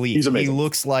 Abukar Ali. He's amazing. He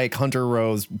looks like Hunter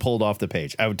Rose pulled off the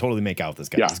page. I would totally make out with this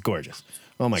guy. Yeah. He's gorgeous.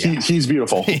 Oh my God. He's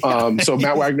beautiful. So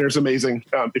Matt Wagner is amazing.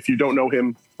 If you don't know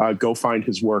him, go find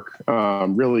his work.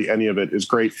 Really, any of it is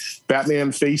great.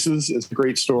 Batman Faces is a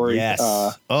great story. Yes.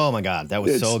 Oh my God. That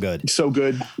was so good. So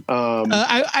good.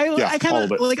 I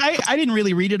kind of like, I didn't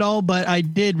really read it all, but I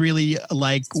did really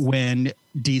like when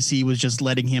DC was just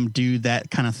letting him do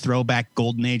that kind of throwback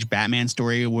Golden Age Batman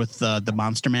story with the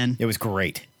Monster Men. It was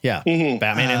great. Yeah.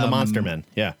 Batman and the Monster Men.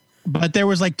 Yeah. But there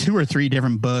was like two or three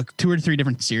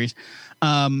different series.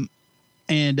 Matt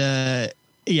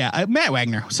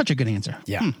Wagner, such a good answer.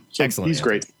 Yeah. Excellent. He's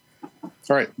great. All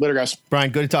right. Later, guys. Brian,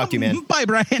 good to talk to you, man. Bye,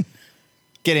 Brian.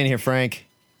 Get in here, Frank.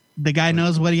 The guy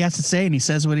knows what he has to say, and he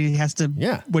says what he has to.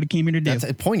 Yeah. What he came here to do.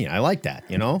 That's poignant. I like that.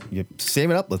 You know, you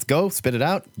save it up. Let's go. Spit it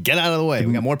out. Get out of the way.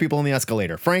 We got more people on the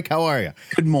escalator. Frank, how are you?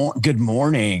 Good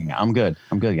morning. I'm good,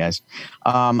 guys.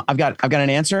 I've got an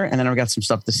answer, and then I've got some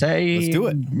stuff to say. Let's do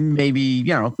it. Maybe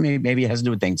it has to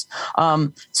do with things.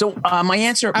 My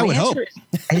answer. I would hope.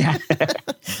 Yeah.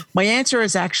 My answer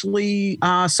is actually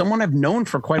someone I've known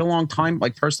for quite a long time,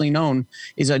 like personally known,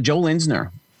 is Joe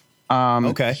Linsner.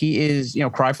 Okay. He is,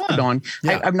 Cry for Dawn.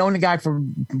 Yeah. I've known the guy for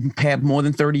more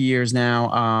than 30 years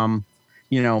now.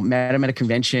 Met him at a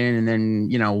convention, and then,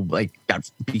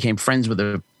 became friends with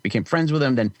him.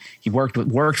 Then he worked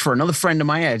for another friend of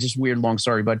mine. Yeah, just weird, long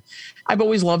story, but I've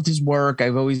always loved his work.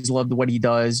 I've always loved what he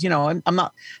does. I'm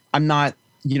not,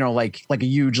 like a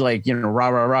huge,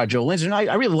 rah, Joe Linsner.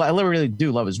 I really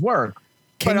do love his work.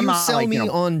 Can you sell me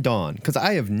on Dawn? Because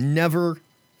I have never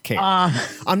cared.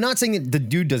 I'm not saying that the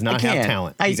dude does not have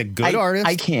talent. He's a good artist.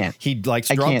 I can't. He likes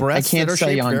to draw breasts that are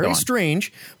shaped very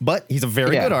strange, but he's a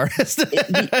very good artist.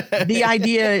 The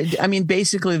idea,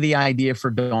 basically the idea for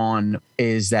Dawn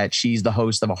is that she's the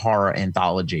host of a horror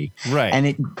anthology. Right. And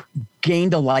it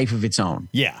gained a life of its own.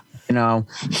 Yeah.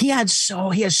 He has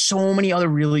so many other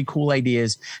really cool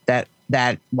ideas that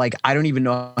I don't even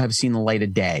know have seen the light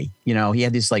of day. He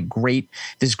had this great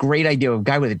idea of a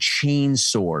guy with a chain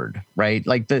sword, right?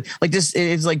 It's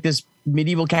like this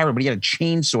medieval character, but he had a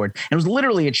chain sword, and it was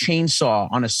literally a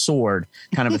chainsaw on a sword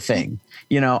kind of a thing.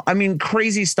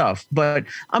 Crazy stuff. But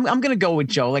I'm going to go with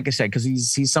Joe, like I said, because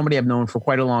he's somebody I've known for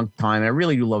quite a long time. I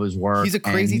really do love his work. He's a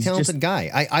crazy talented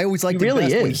guy. I always liked him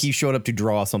best when he showed up to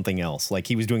draw something else. Like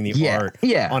he was doing the art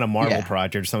on a Marvel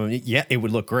project or something. Yeah, it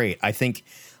would look great. I think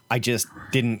I just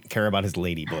didn't care about his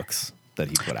lady books that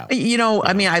he put out.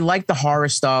 I like the horror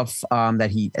stuff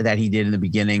that he did in the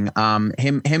beginning.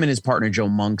 Him and his partner Joe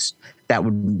Monks, that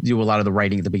would do a lot of the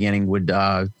writing at the beginning, would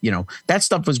that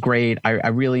stuff was great. I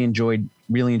really enjoyed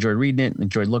reading it,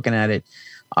 enjoyed looking at it.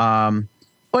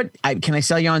 But can I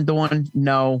sell you on Dawn?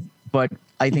 No, but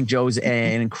I think Joe's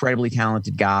an incredibly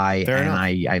talented guy. Fair enough.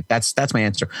 I that's my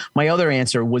answer. My other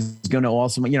answer was going to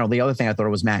also, the other thing I thought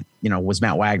was Matt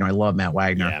Wagner. I love Matt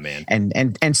Wagner. Yeah, man.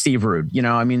 And Steve Rude.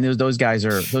 Those guys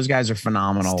are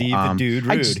phenomenal. Steve the Dude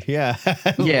Rude. Yeah.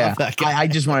 I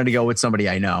just wanted to go with somebody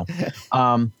I know.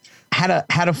 Had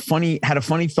a funny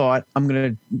thought. I'm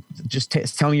going to just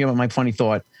tell you about my funny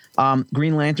thought.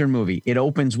 Green Lantern movie. It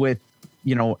opens with,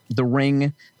 the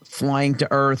Ring flying to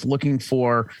Earth looking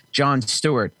for John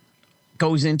Stewart,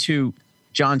 goes into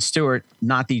John Stewart,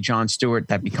 not the John Stewart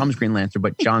that becomes Green Lantern,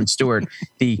 but John Stewart,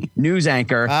 the news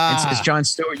anchor, and says, John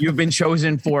Stewart, you've been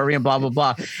chosen for blah blah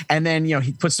blah. And then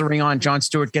he puts the ring on. John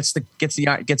Stewart gets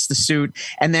the suit,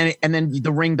 and then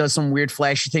the Ring does some weird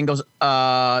flashy thing, goes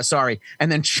sorry,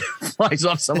 and then flies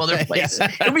off some other place.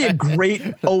 It'll be a great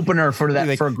opener for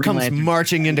that. For Green comes Lantern.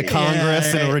 Marching into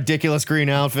Congress in a ridiculous green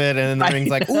outfit, and then the Ring's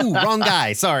like, ooh, wrong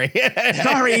guy. Sorry.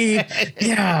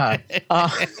 Yeah.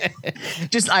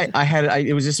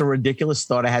 It was just a ridiculous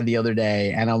thought I had the other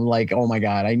day, and I'm like, oh my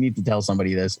God, I need to tell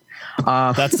somebody this.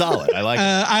 That's solid. I like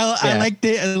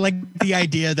it. I like the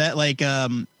idea that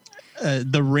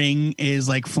the Ring is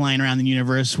flying around the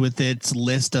universe with its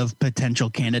list of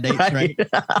potential candidates, right?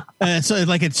 So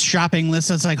it's shopping list.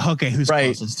 It's okay, who's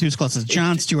closest? Who's closest?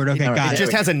 John Stewart. Okay, got it. It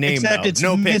just has a name, except though. It's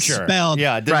no misspelled. Picture.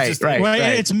 Yeah, right.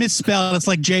 It's misspelled. It's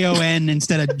JON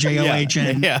instead of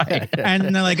JOHN. Yeah.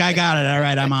 And they're like, I got it. All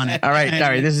right, I'm on it. All right.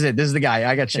 This is it. This is the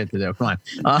guy. I got shit to do. Come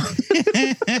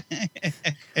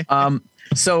on.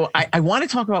 So I want to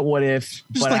talk about What If.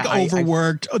 Just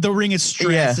overworked. The Ring is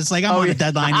stressed. Yeah. It's I'm on a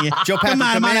deadline here. Joe Patrick,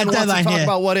 I'm on a deadline talk here.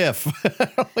 about What If.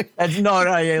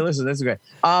 Listen, that's okay.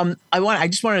 I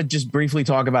just want to just briefly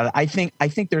talk about it. I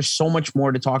think there's so much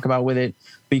more to talk about with it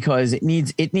because it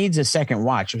needs a second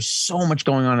watch. There's so much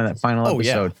going on in that final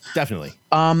episode. Yeah, definitely.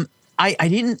 I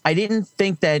didn't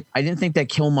think that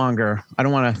Killmonger, I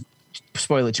don't want to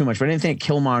spoil it too much, but I didn't think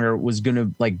Killmonger was going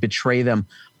to like betray them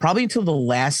probably until the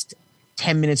last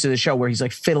 10 minutes of the show where he's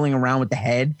like fiddling around with the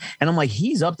head. And I'm like,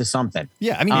 he's up to something.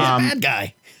 Yeah. I mean, he's a bad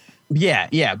guy.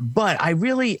 Yeah. But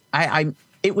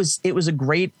it was a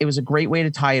great way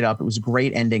to tie it up. It was a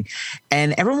great ending.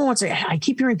 And everyone wants to, I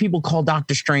keep hearing people call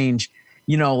Doctor Strange,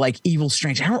 like evil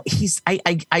Strange.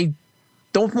 I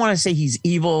don't want to say he's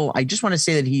evil. I just want to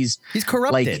say that he's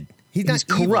corrupted. Like, he's not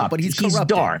corrupt, evil, but he's corrupted.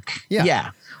 Dark.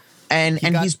 Yeah. And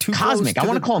he's cosmic. I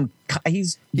want to call him.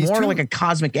 He's more like a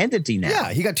cosmic entity now.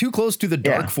 Yeah, he got too close to the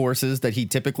dark forces that he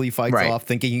typically fights off,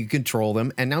 thinking he can control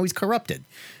them, and now he's corrupted.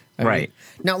 Right.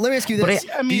 Now, let me ask you this.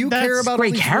 Do you care about all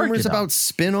these rumors about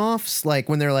spin-offs? Like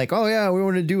when they're like, oh, yeah, we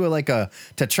want to do a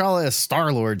T'Challa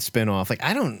Star-Lord spin-off. Like,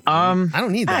 I don't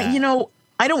need that.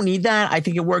 I don't need that. I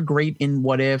think it worked great in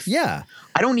What If. Yeah.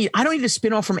 I don't need a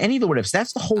spin-off from any of the What Ifs.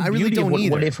 That's the whole beauty of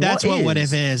What If. That's what What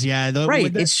If is. Yeah.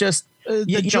 It's just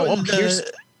the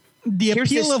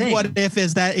appeal of What If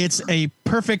is that it's a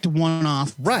perfect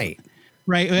one-off. Right.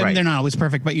 And they're not always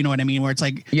perfect, but you know what I mean? Where it's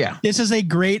like, this is a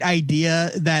great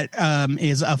idea that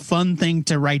is a fun thing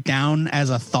to write down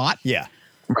as a thought. Yeah.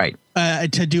 Right.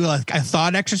 To do a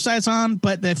thought exercise on,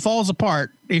 but that falls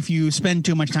apart if you spend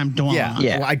too much time dwelling on.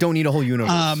 Yeah. Well, I don't need a whole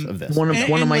universe of this. One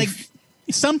of my...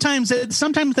 Sometimes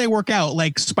they work out.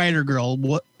 Like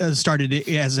Spider-Girl started it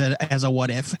as a What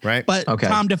If. Right. But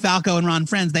Tom DeFalco and Ron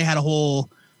Frenz, they had a whole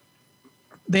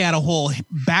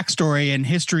backstory and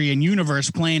history and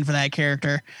universe playing for that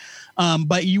character.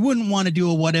 But you wouldn't want to do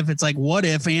a What If. It's like, what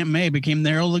if Aunt May became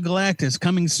the Herald of Galactus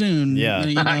coming soon? Yeah.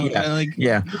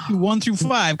 1 through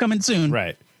 5 coming soon.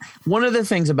 Right. One of the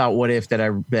things about What If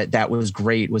that was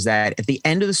great was that at the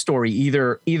end of the story,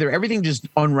 either everything just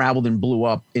unraveled and blew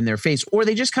up in their face, or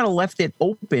they just kind of left it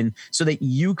open so that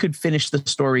you could finish the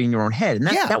story in your own head. And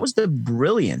that was the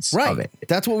brilliance of it.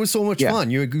 That's what was so much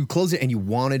fun. You close it and you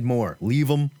wanted more. Leave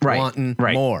them wanting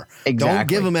more. Exactly. Don't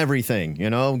give them everything,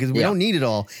 because we don't need it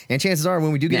all. And chances are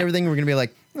when we do get everything, we're going to be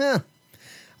like,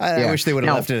 I wish they would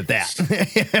have left it at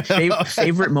that.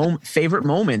 Favorite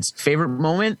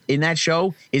moment in that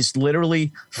show is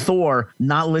literally Thor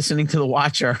not listening to the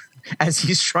Watcher as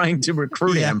he's trying to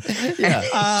recruit him.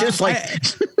 Yeah. Just like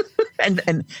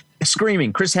and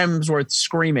screaming, Chris Hemsworth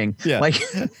screaming. Yeah. Like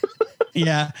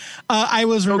I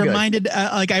was reminded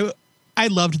I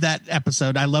loved that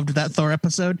episode. I loved that Thor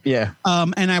episode. Yeah.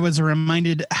 And I was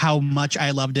reminded how much I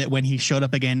loved it when he showed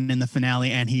up again in the finale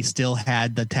and he still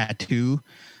had the tattoo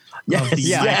of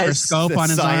the microscope on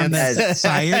his arm. That's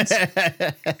science.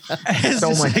 So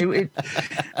much.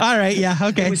 All right. Yeah.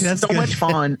 Okay. It was That's so good. much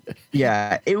fun.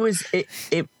 Yeah. It was.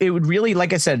 It would really,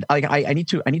 like I said, like I need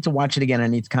to watch it again. I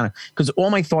need to kind of, because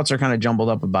all my thoughts are kind of jumbled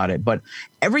up about it, but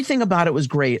everything about it was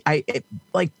great. To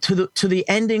the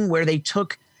ending where they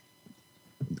took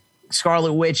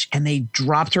Scarlet Witch and they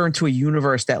dropped her into a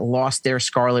universe that lost their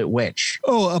Scarlet Witch.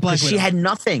 Oh, a Black Widow. She had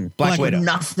nothing. Black Widow.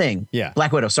 Nothing. Yeah.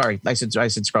 Black Widow. Sorry. I said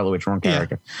Scarlet Witch, wrong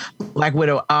character. Yeah. Black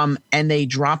Widow. And they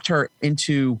dropped her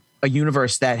into a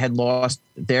universe that had lost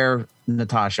their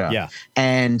Natasha. Yeah.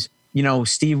 And,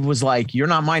 Steve was like, "You're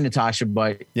not my Natasha,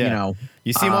 but you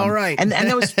seem all right." And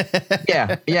that was,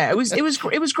 it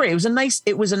was great. It was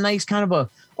a nice kind of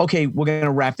okay, we're going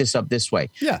to wrap this up this way.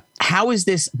 Yeah. How is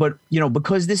this? But,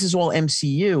 because this is all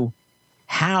MCU,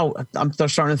 I'm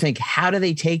starting to think, how do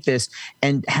they take this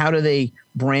and how do they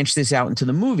branch this out into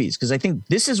the movies? Because I think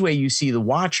this is where you see the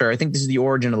Watcher. I think this is the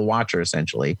origin of the Watcher,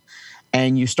 essentially.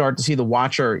 And you start to see the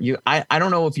Watcher. I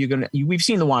don't know if you're going to, we've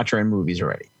seen the Watcher in movies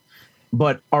already.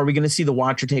 But are we going to see the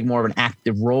Watcher take more of an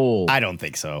active role? I don't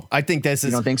think so. I think this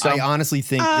is. You don't think so? I honestly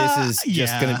think this is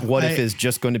just going to. What If is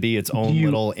just going to be its own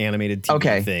little animated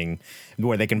TV thing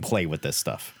where they can play with this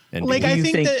stuff. And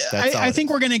I think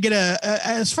we're going to get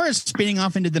as far as spinning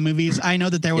off into the movies. I know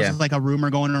that there was a rumor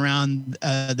going around.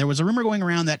 There was a rumor going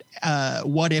around that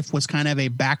What If was kind of a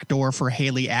backdoor for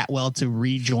Haley Atwell to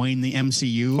rejoin the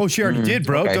MCU. Oh, she already did,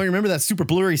 bro. Okay. Don't you remember that super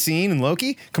blurry scene in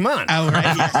Loki? Come on. Oh,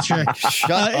 right. Yeah, sure.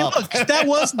 Shut up. Look, that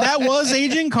was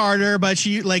Agent Carter, but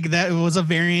that was a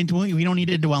variant. We don't need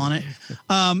to dwell on it.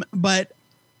 But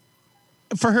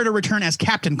for her to return as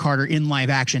Captain Carter in live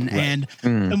action. Right.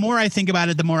 And the more I think about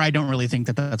it, the more I don't really think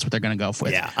that that's what they're going to go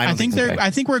with. Yeah, I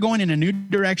think we're going in a new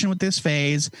direction with this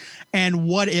phase. And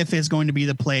What If is going to be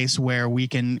the place where we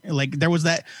can, there was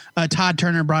that Todd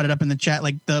Turner brought it up in the chat.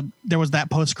 There was that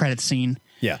post-credit scene.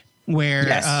 Yeah. Where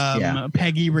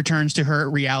Peggy returns to her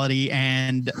reality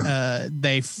and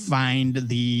they find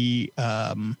the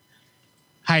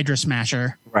Hydra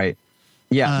Smasher. Right.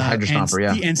 Yeah, the Hydra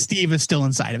Stomper, and Steve is still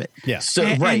inside of it. Yeah. So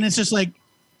and it's just like,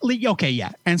 Okay,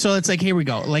 yeah. And so it's like, here we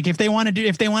go. Like if they want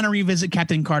to revisit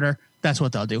Captain Carter, that's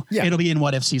what they'll do. Yeah. It'll be in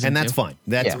What If season, and that's 2. fine.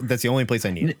 That's the only place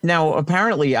I need it. Now,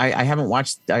 apparently, I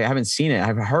haven't seen it.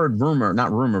 I've heard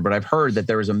but I've heard that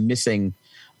there is a missing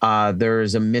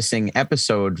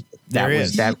episode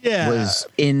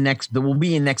that will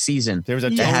be in next season. There was a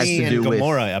that has Tony to and do with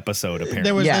Gamora episode apparently.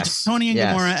 There was Yes, a Tony and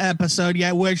yes. Gamora episode,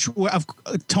 which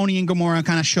Tony and Gamora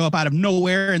kind of show up out of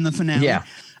nowhere in the finale. Yeah.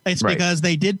 It's Right. because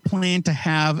they did plan to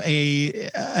have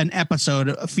an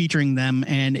episode featuring them,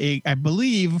 and I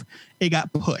believe it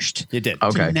got pushed. It did.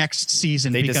 Okay. To next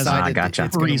season They because decided gotcha.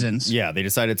 it's gonna- reasons. Yeah, they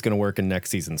decided it's going to work in next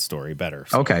season's story better.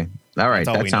 So. Okay. All right.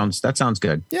 all we know. That sounds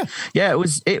good. Yeah. Yeah. I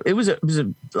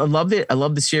loved it. I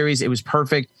loved the series. It was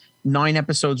perfect. 9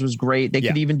 episodes was great. They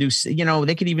could even do a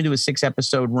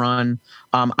 6-episode run.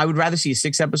 I would rather see a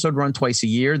 6-episode run twice a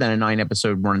year than a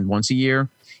 9-episode run once a year,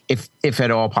 if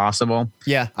at all possible.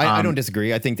 Yeah, I don't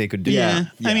disagree. I think they could do Yeah.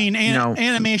 that. I mean,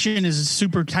 animation is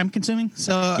super time consuming.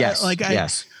 So Yes.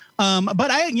 yes.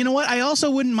 But I also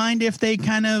wouldn't mind if they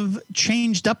kind of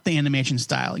changed up the animation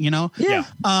style, Yeah.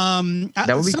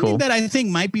 That would be something cool. that I think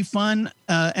might be fun.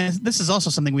 And this is also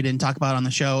something we didn't talk about on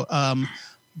the show.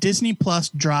 Disney Plus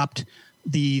dropped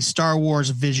the Star Wars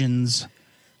Visions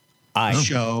I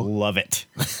show. love it.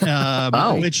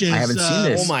 Which is I haven't seen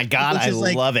this. Oh my god, Which I is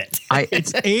like- love it.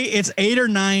 it's 8 or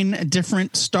 9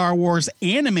 different Star Wars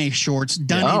anime shorts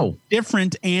done in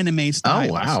different anime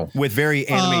styles. Oh wow. With very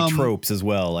anime tropes as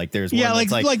well. Like there's Yeah, one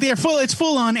that's like they're full. It's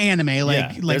full on anime,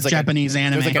 like there's Japanese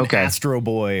anime. There's like an Okay. Astro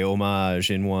Boy homage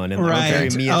in one, and Right. very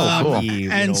Miyazaki.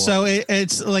 cool. And so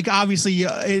it's like obviously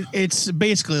it's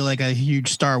basically like a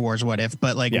huge Star Wars What If,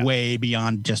 but like way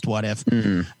beyond just What If.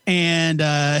 And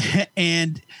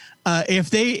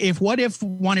if What If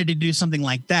wanted to do something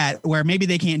like that, where maybe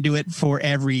they can't do it for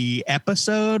every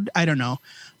episode, I don't know,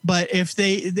 but if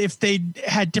they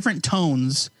had different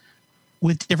tones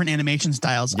with different animation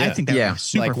styles, I think that would be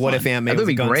super like what fun. if Aunt May That was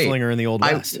would a be great. gunslinger in the old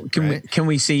West? Can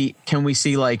we see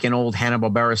like an old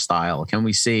Hanna-Barbera style? Can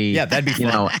we see? Yeah, that'd be fun. You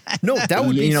know, No, that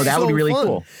would be that would be so really fun.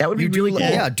 cool. That would be You do really like-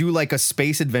 cool. Yeah, do like a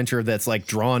space adventure that's like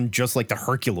drawn just like the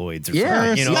Herculoids or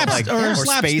Yeah. something. You know, like or Space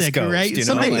slapstick, Ghost, right? you know?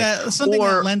 Something Like-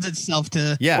 that lends itself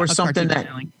to or a something cartoon that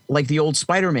styling. like the old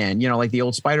Spider-Man, like the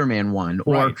old Spider-Man one,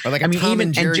 or like a Tom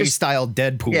and Jerry style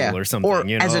Deadpool or something. Or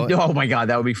you know? as oh my god,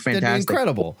 that would be That'd fantastic, be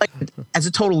incredible. Like, as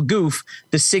a total goof,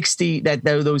 those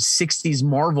 60s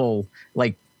Marvel,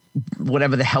 like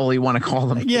whatever the hell you want to call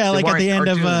them. Yeah, They like at weren't the end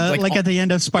of cartoons. at the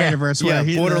end of Spider-Verse, Yeah, where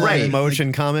he, borderline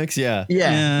motion comics. Yeah.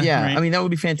 yeah. right. I mean, that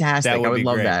would be fantastic. That would I would be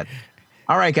love great. that.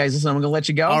 All right, guys, listen, I'm gonna let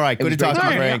you go. All right, It good was to talk great to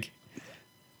you, talking Frank.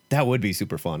 That would be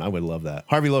super fun. I would love that.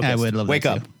 Harvey Locust, I would love wake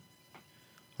that up. too.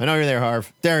 I know you're there,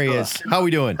 Harv. There he is. How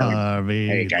we doing?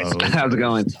 Hey guys, how's it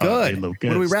going? Good. What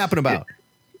are we rapping about?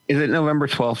 Is it November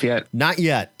 12th yet? Not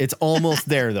yet. It's almost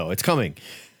there, though. It's coming.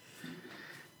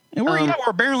 And we're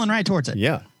barreling right towards it.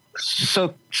 Yeah.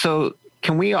 So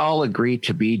can we all agree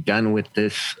to be done with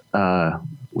this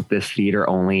theater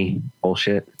only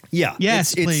bullshit? Yeah.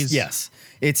 Yes, please. Yes.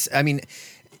 I mean,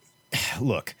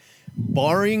 look,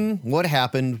 barring what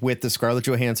happened with the Scarlett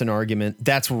Johansson argument,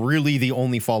 that's really the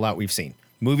only fallout we've seen.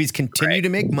 Movies continue to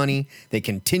make money. They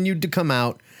continued to come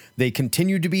out. They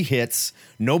continued to be hits.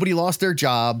 Nobody lost their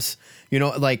jobs.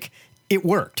 Like it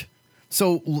worked.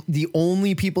 So the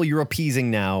only people you're appeasing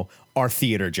now are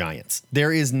theater giants.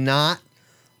 There is not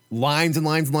lines and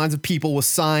lines and lines of people with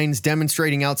signs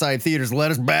demonstrating outside theaters,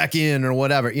 let us back in or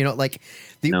whatever.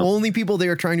 The only people they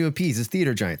are trying to appease is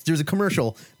theater giants. There's a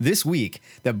commercial this week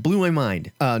that blew my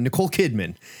mind. Nicole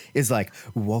Kidman is like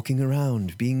walking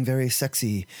around, being very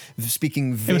sexy,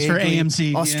 speaking It was for vaguely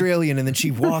AMC, yeah. Australian, and then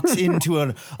she walks into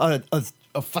a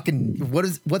fucking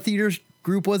what theater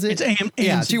group was it? It's AMC.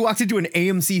 Yeah, she walks into an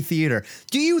AMC theater.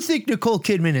 Do you think Nicole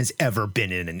Kidman has ever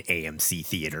been in an AMC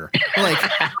theater? Like,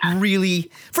 really?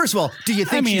 First of all, do you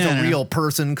think she's a real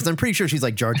person? Because I'm pretty sure she's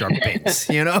like Jar Jar Binks.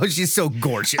 She's so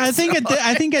gorgeous. I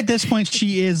think at this point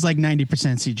she is like 90%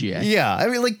 CGI. Yeah, I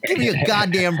mean, like, give me a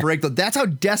goddamn break. Though. That's how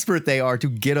desperate they are to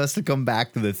get us to come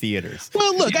back to the theaters.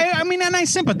 Well, look, I mean, and I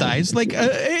sympathize. Like,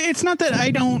 it's not that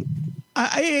I don't.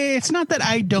 It's not that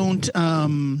I don't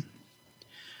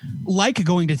like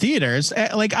going to theaters.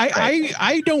 Like,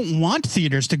 I don't want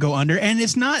theaters to go under, and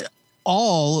it's not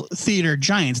all theater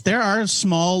giants. There are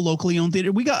small locally owned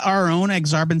theater. We got our own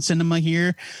Exarban Cinema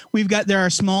here. There are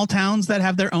small towns that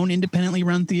have their own independently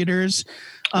run theaters.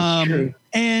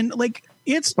 And like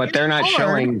But they're not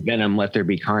showing Venom Let There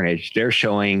Be Carnage. They're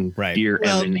showing Dear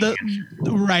Evan Hansen.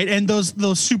 Right, and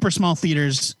those super small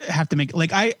theaters have to make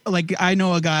I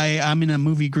know a guy. I'm in a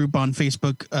movie group on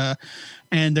Facebook,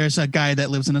 and there's a guy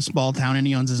that lives in a small town and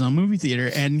he owns his own movie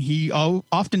theater, and he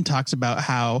often talks about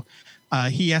how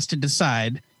he has to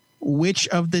decide which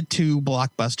of the two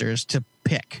blockbusters to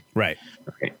pick. Right.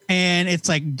 Okay. And it's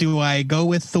like, do I go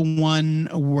with the one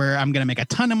where I'm going to make a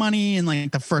ton of money in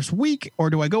like the first week,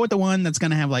 or do I go with the one that's going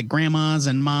to have like grandmas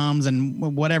and moms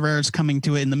and whatever is coming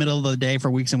to it in the middle of the day for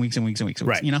weeks and weeks and weeks and weeks,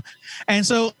 right? You know? And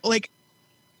so like,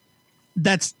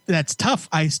 that's tough.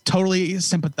 I totally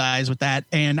sympathize with that.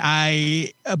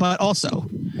 But also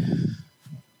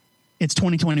it's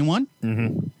 2021.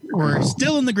 Mm-hmm. We're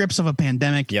still in the grips of a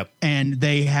pandemic. Yep. And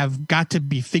they have got to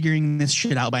be figuring this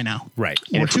shit out by now. Right.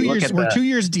 We're 2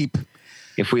 years deep.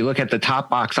 If we look at the top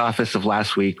box office of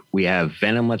last week, we have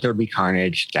Venom Let There Be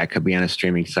Carnage. That could be on a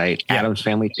streaming site. Yeah. Addams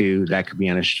Family 2. That could be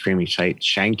on a streaming site.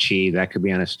 Shang-Chi. That could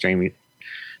be on a streaming.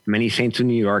 Many Saints of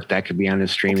New York. That could be on a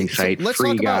streaming site. Let's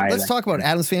talk about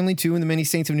Addams Family 2 and The Many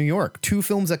Saints of New York. 2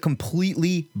 films that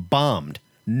completely bombed.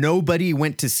 Nobody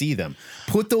went to see them.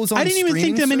 Put those on. I didn't even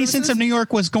think The Many Saints of New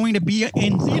York was going to be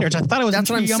in theaters. I thought it was an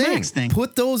HBO Max thing.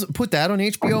 Put that on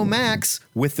HBO Max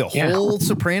with the whole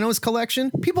Sopranos collection.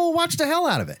 People will watch the hell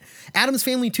out of it. Addams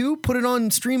Family 2, put it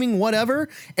on streaming, whatever,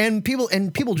 and people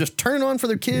just turn it on for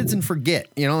their kids and forget,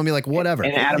 and be like, whatever.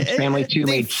 And Addams Family 2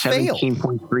 made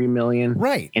 $17.3 million,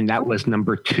 right? And that was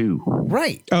number 2,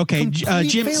 right? Okay,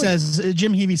 Jim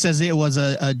Heavey says it was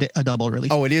a double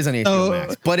release. Oh, it is on HBO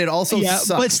Max, but it also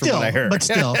sucks. But still,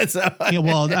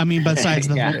 well, I mean, besides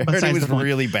it was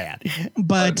really bad.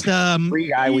 But free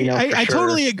guy, we know I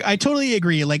totally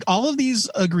agree. Like all of these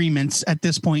agreements at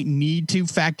this point need to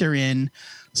factor in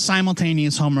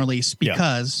simultaneous home release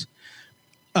because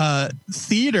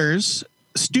studios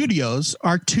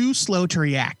are too slow to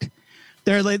react.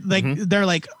 They're like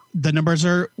the numbers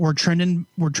we're trending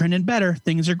better.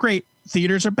 Things are great.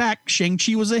 Theaters are back.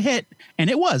 Shang-Chi was a hit, and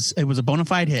it was a bona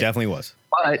fide hit. Definitely was.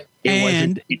 But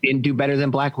it didn't do better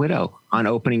than Black Widow on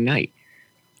opening night.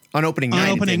 On opening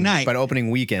night. But opening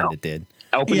weekend it did.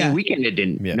 Opening weekend it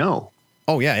didn't. Yeah. No.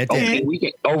 Oh yeah, it did.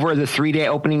 Over the 3-day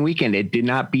opening weekend, it did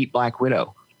not beat Black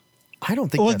Widow. I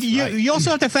don't think that's right. You also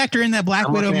have to factor in that Black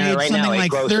Widow made something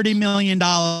like $30 million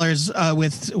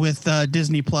with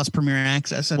Disney Plus Premier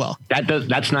Access as well.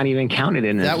 That's not even counted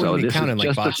in this. That wouldn't be counted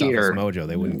like Box Office Mojo.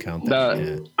 They wouldn't count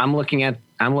that. I'm looking at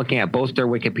both their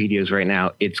Wikipedias right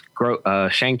now. It's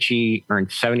Shang-Chi earned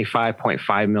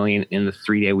 $75.5 million in the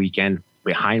 3-day weekend,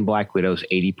 behind Black Widow's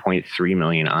 $80.3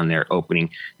 million on their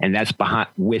opening, and that's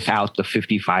without the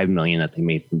 $55 million that they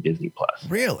made from Disney Plus.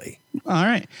 Really? All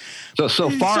right. So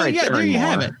far, it's there you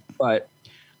have it. But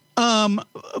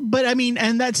I mean,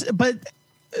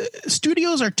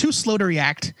 studios are too slow to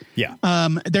react. Yeah.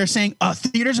 They're saying,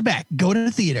 theaters are back. Go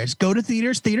to theaters.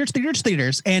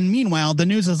 Theaters. And meanwhile, the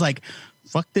news is like,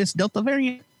 fuck this Delta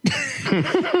variant.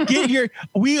 I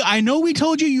know we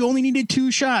told you only needed 2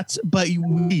 shots, but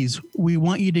please, we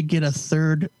want you to get a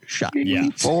 3rd shot. Yeah.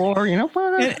 Or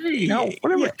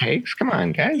whatever it takes. Come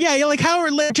on, guys. Yeah, like however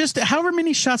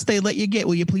many shots they let you get,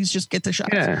 will you please just get the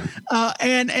shots? Yeah.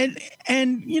 And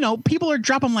people are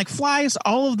dropping like flies.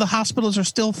 All of the hospitals are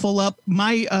still full up.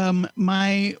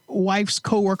 My wife's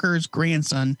coworker's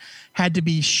grandson had to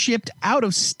be shipped out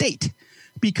of state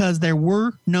because there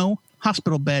were no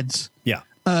hospital beds. Yeah.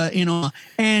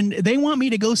 And they want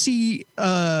me to go see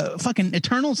fucking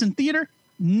Eternals in theater?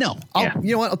 No.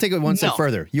 You know what? I'll take it one step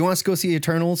further. You want us to go see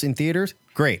Eternals in theaters?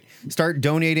 Great. Start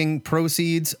donating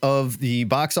proceeds of the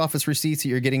box office receipts that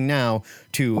you're getting now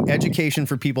to education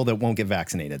for people that won't get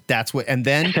vaccinated. And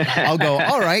then I'll go,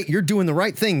 all right, you're doing the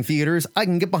right thing, theaters. I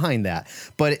can get behind that.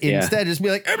 But instead, just be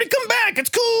like, everybody come back. It's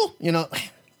cool.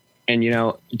 And,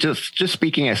 just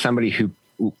speaking as somebody who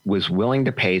was willing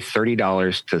to pay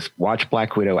 $30 to watch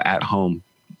Black Widow at home.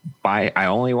 I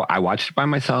watched it by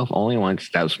myself only once.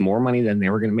 That was more money than they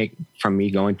were going to make from me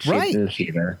going to see it in the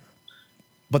theater.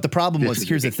 But the problem was,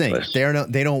 here's ridiculous. The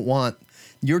thing: they don't want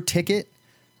your ticket.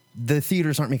 The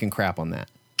theaters aren't making crap on that.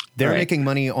 They're making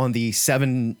money on the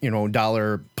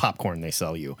 $7 popcorn they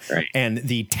sell you, and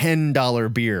the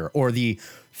 $10 beer or the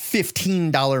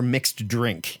 $15 mixed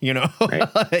drink,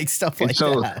 like stuff like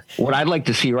that. What I'd like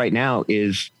to see right now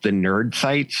is the nerd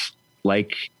sites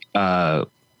like the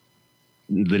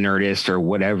Nerdist or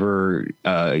whatever.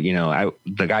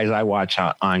 The guys I watch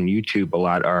on YouTube a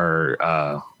lot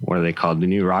are what are they called? The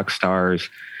New Rock Stars,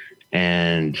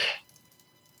 and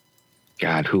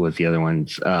God, who was the other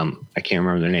ones? I can't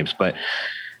remember their names, but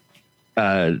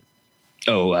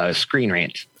Screen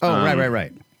Rant. Oh,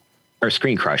 right. or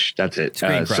Screen Crush. That's it.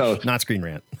 Screen Crush, so, not Screen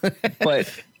Rant.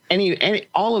 But any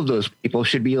all of those people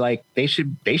should be like, they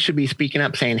should be speaking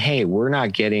up saying, hey, we're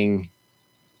not getting,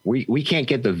 we can't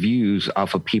get the views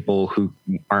off of people who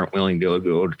aren't willing to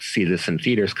go to see this in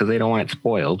theaters because they don't want it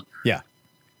spoiled. Yeah.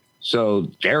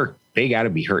 So they got to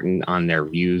be hurting on their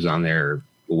views, on their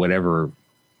whatever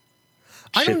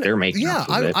shit they're making. Yeah,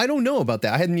 I don't know about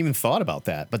that. I hadn't even thought about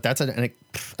that, but that's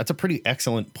a pretty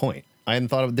excellent point. I hadn't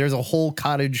thought of. There's a whole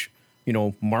cottage,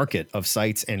 market of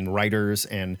sites and writers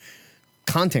and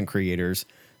content creators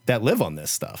that live on this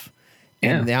stuff.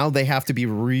 Yeah. And now they have to be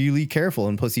really careful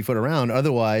and pussyfoot around.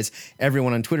 Otherwise,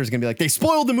 everyone on Twitter is going to be like, they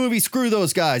spoiled the movie. Screw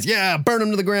those guys. Yeah, burn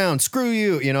them to the ground. Screw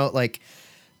you.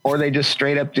 Or they just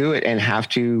straight up do it and have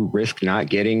to risk not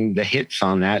getting the hits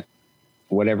on that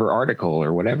whatever article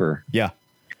or whatever. Yeah.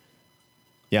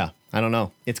 Yeah. I don't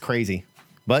know. It's crazy.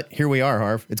 But here we are,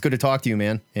 Harv. It's good to talk to you,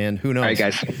 man. And who knows? All right,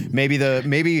 guys. Maybe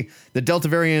the Delta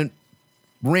variant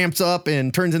ramps up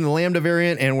and turns into the Lambda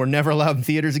variant, and we're never allowed in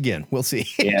theaters again. We'll see.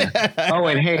 Yeah. Oh,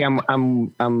 and hey,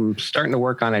 I'm starting to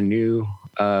work on a new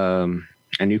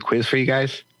quiz for you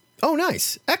guys. Oh,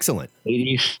 nice. Excellent.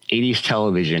 80s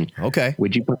television. Okay.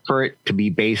 Would you prefer it to be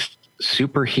based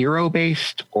superhero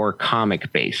based or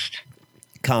comic based?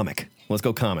 Comic. Let's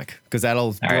go comic, because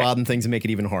that'll broaden things and make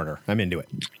it even harder. I'm into it.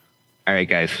 All right,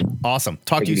 guys. Awesome.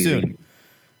 Talk to you soon.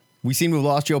 We seem to have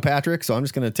lost Joe Patrick, so I'm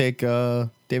just going to take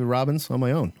David Robbins on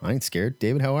my own. I ain't scared.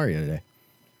 David, how are you today?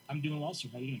 I'm doing well, sir.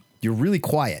 How are you doing? You're really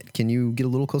quiet. Can you get a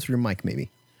little closer to your mic,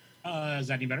 maybe? Is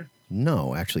that any better?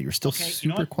 No, actually, you're still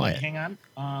super quiet. Hang on.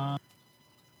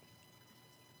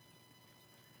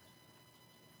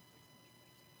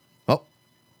 Oh.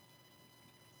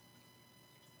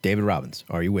 David Robbins,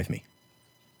 are you with me?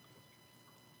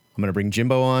 I'm going to bring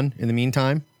Jimbo on in the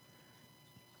meantime.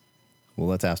 Well,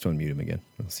 let's ask to unmute him again.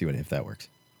 Let's see if that works.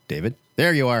 David,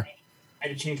 there you are. I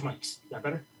had to change mics. Is that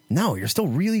better? No, you're still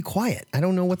really quiet. I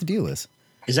don't know what the deal is.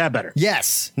 Is that better?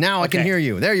 Yes. Now I can hear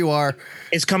you. There you are.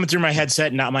 It's coming through my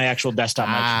headset, not my actual desktop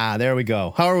mic. Ah, there we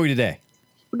go. How are we today?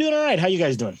 We're doing all right. How you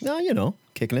guys doing? No,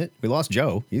 kicking it. We lost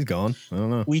Joe. He's gone. I don't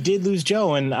know. We did lose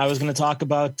Joe, and I was going to talk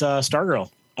about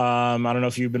Stargirl. I don't know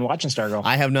if you've been watching Stargirl.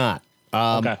 I have not.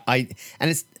 Okay.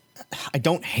 I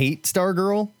don't hate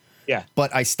Stargirl. Yeah.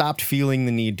 But I stopped feeling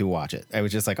the need to watch it. I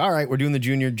was just like, all right, we're doing the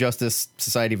Junior Justice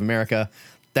Society of America.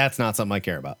 That's not something I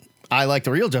care about. I like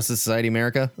the real Justice Society of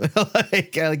America.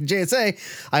 like JSA.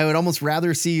 I would almost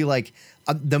rather see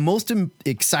the most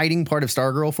exciting part of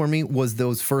Stargirl for me was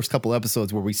those first couple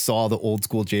episodes where we saw the old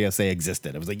school JSA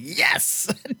existed. I was like,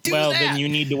 yes. Then you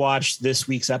need to watch this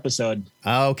week's episode.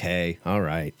 Okay. All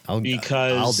right. I'll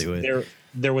do it.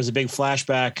 There was a big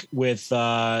flashback with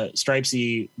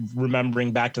Stripesy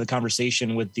remembering back to the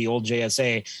conversation with the old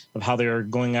JSA of how they were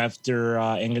going after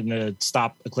and going to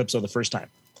stop Eclipso the first time.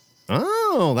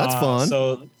 Oh, that's fun.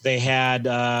 So they had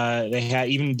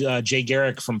even Jay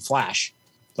Garrick from Flash,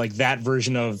 like that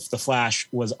version of the Flash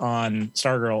was on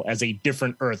Stargirl as a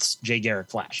different Earth's Jay Garrick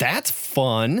Flash. That's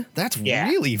fun. That's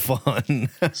really fun.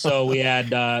 So we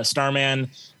had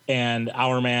Starman and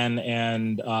Hourman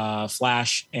and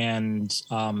Flash and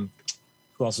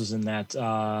who else was in that?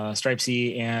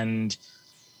 Stripesy and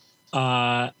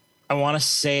I want to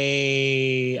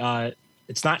say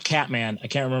it's not Catman. I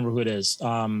can't remember who it is.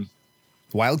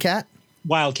 Wildcat?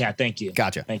 Wildcat, thank you.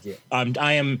 Gotcha. Thank you.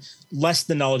 I am less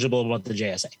than knowledgeable about the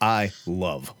JSA. I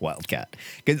love Wildcat.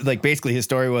 Because basically his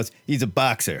story was he's a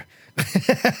boxer.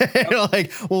 Well,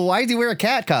 why does he wear a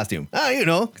cat costume?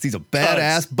 Because he's a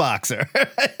badass boxer.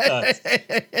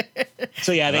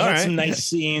 So yeah, they had some nice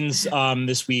scenes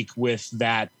this week with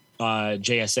that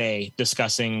JSA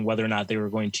discussing whether or not they were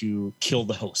going to kill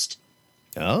the host.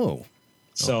 Oh.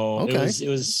 So okay. it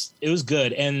was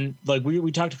good. And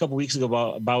we talked a couple weeks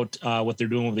ago about what they're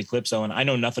doing with Eclipso, and I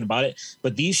know nothing about it,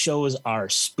 but these shows are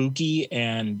spooky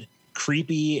and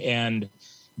creepy and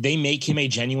they make him a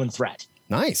genuine threat.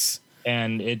 Nice.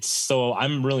 And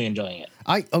I'm really enjoying it.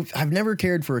 I've never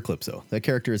cared for Eclipso. That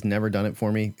character has never done it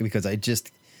for me because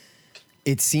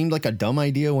it seemed like a dumb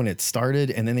idea when it started,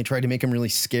 and then they tried to make him really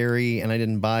scary and I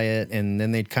didn't buy it. And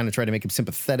then they kind of tried to make him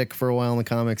sympathetic for a while in the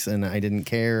comics and I didn't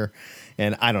care.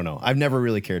 And I don't know. I've never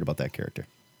really cared about that character.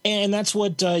 And that's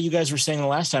what you guys were saying the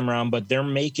last time around, but they're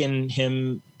making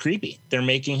him creepy. They're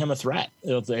making him a threat.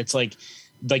 It's like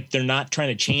they're not trying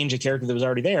to change a character that was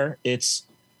already there. It's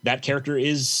that character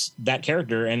is that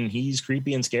character, and he's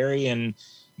creepy and scary and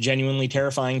genuinely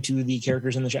terrifying to the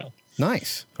characters in the show.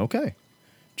 Nice. Okay.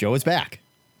 Joe is back.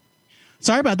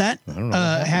 Sorry about that. I don't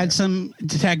know. Had some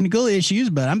technical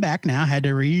issues, but I'm back now. Had to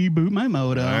reboot my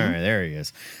modem. All right, there he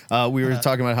is. We were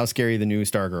talking about how scary the new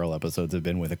Stargirl episodes have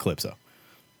been with Eclipso.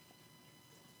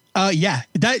 Yeah,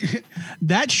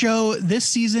 that show this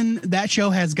season, that show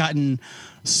has gotten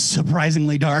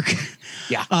surprisingly dark.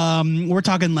 Yeah. We're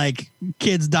talking like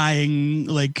kids dying,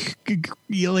 like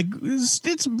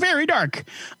it's very dark.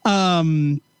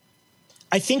 I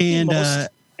think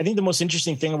the most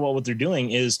interesting thing about what they're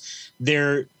doing is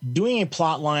they're doing a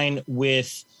plot line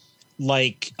with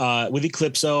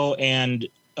Eclipso and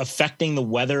affecting the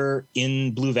weather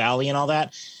in Blue Valley and all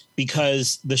that,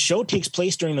 because the show takes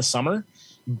place during the summer,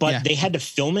 but they had to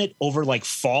film it over like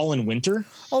fall and winter.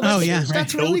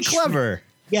 That's really clever.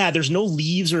 Yeah, there's no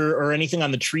leaves or anything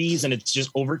on the trees, and it's just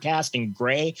overcast and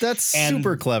gray. That's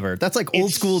super clever. That's like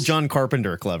old school John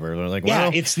Carpenter clever. They're like,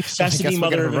 well, it's necessity,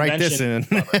 mother of write this in.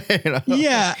 You know?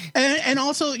 Yeah, and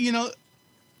also, you know,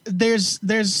 there's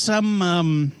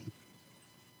some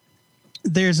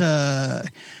there's a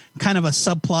kind of a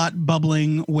subplot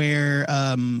bubbling where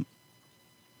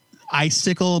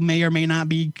Icicle may or may not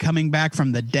be coming back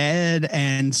from the dead,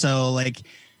 and so like,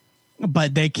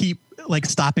 but they keep like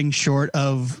stopping short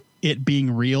of it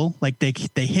being real. Like they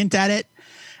hint at it,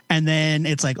 and then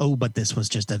it's like, oh, but this was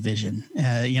just a vision.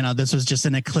 You know, this was just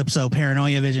an Eclipso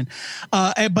paranoia vision.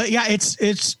 But yeah,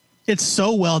 it's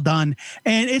so well done,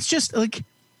 and it's just like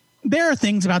there are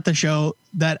things about the show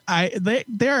that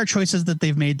there are choices that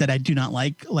they've made that I do not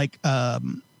like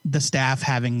the staff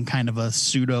having kind of a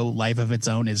pseudo life of its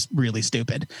own is really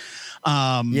stupid.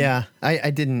 I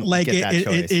didn't like get that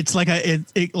choice. It's like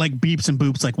it like beeps and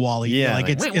boops like Wall-E. Yeah, like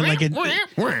it's like no.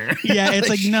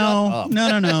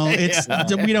 It's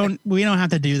we don't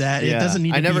have to do that. It doesn't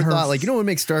need to I never be thought like, you know what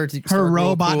makes Star her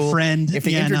robot cool? friend. If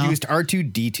they introduced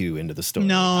R2D2 into the story.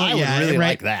 No, I would really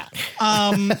like that.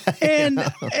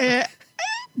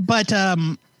 But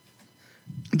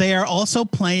they are also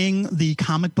playing the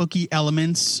comic booky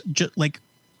elements like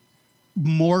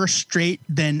more straight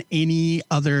than any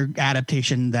other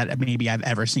adaptation that maybe I've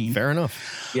ever seen. Fair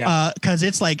enough. Yeah. Cause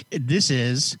it's like, this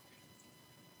is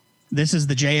the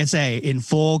JSA in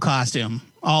full costume,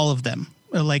 all of them.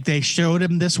 Like they showed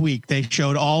him this week. They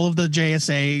showed all of the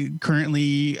JSA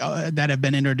currently that have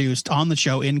been introduced on the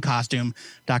show in costume.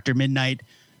 Dr. Midnight,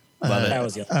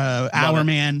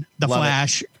 Hourman, The Love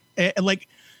Flash,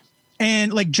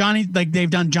 and like Johnny, like they've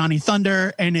done Johnny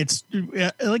Thunder, and it's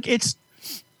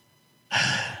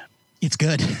it's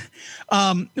good.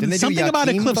 Something about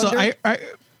Eclipso.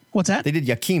 What's that? They did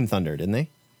Jakeem Thunder, didn't they?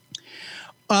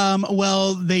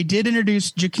 Well, they did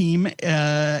introduce Jakeem,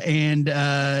 and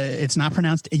it's not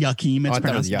pronounced Jakeem. It's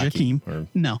pronounced Jakeem.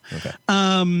 No. Okay.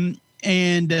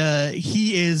 And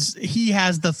he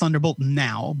has the Thunderbolt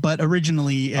now, but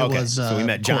originally it was. So we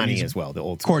met Johnny as well, the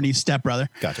old Courtney's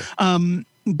stepbrother. Gotcha.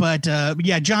 But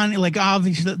Johnny, like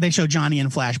obviously they show Johnny in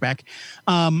flashback.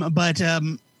 But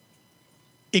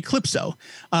Eclipso,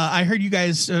 I heard you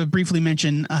guys briefly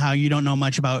mention how you don't know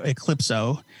much about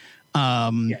Eclipso.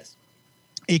 Yes.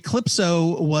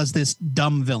 Eclipso was this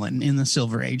dumb villain in the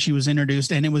Silver Age. He was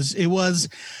introduced, and it was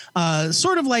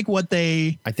sort of like what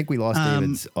they. I think we lost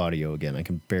David's audio again. I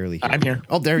can barely hear. I'm here.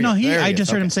 Oh, there you go. I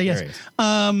just heard him say yes.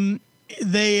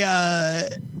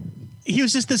 He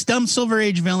was just this dumb Silver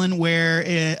Age villain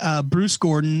where Bruce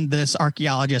Gordon, this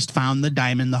archaeologist, found the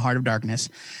diamond, the Heart of Darkness,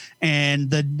 and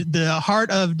the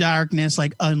Heart of Darkness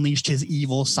like unleashed his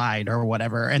evil side or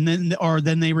whatever, and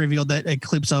then they revealed that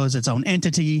Eclipso is its own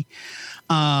entity.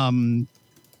 And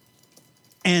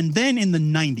then in the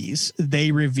 90s,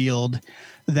 they revealed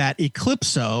that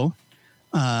Eclipso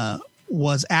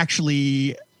was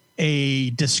actually a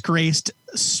disgraced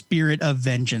spirit of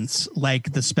vengeance,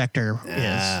 like the Spectre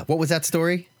is. What was that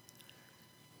story?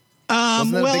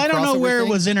 Well, I don't know where it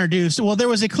was introduced. Well, there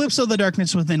was Eclipso, The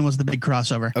Darkness Within was the big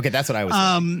crossover. Okay, that's what I was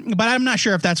thinking. But I'm not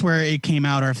sure if that's where it came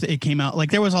out or if it came out.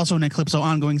 Like there was also an Eclipso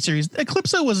ongoing series.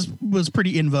 Eclipso was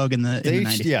pretty in vogue in the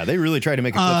 90s. Yeah, they really tried to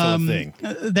make Eclipso a thing.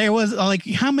 There was like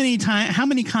how many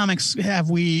comics have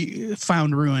we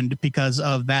found ruined because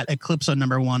of that Eclipso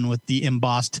 #1 with the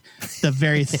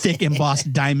very thick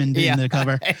embossed diamond in the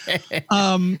cover.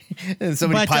 And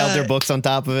somebody piled their books on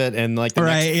top of it, and like the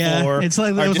next floor, it's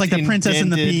like it was like the Princess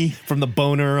and the Pea from the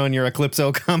boner on your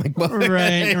Eclipso comic book.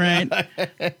 Right.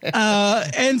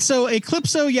 And so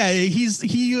Eclipso,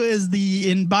 he is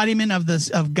the embodiment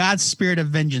of God's spirit of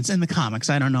vengeance in the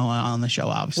comics. I don't know on the show,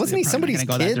 obviously. Wasn't he somebody's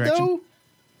kid though?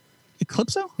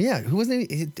 Eclipso? Yeah. Who wasn't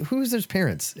he? Who was his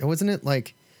parents? Wasn't it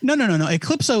like? No.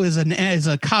 Eclipso is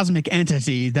a cosmic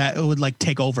entity that would like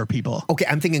take over people. Okay,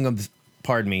 I'm thinking of.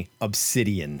 Pardon me,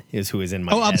 Obsidian is who is in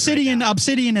my head. Obsidian! Right now.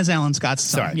 Obsidian is Alan Scott's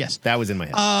son. Sorry, yes, that was in my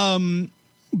head.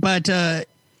 But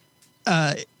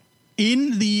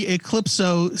in the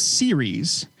Eclipso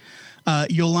series,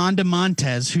 Yolanda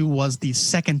Montez, who was the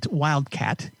second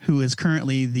Wildcat, who is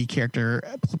currently the character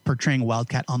portraying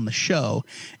Wildcat on the show,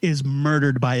 is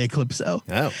murdered by Eclipso.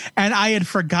 Oh. And I had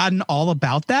forgotten all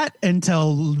about that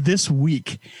until this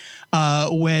week.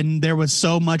 When there was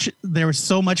so much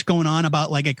going on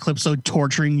about like Eclipso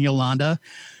torturing Yolanda.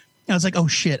 I was like, oh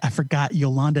shit, I forgot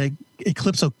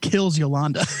Eclipso kills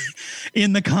Yolanda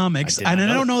in the comics. And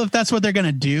I don't know if that's what they're going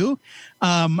to do.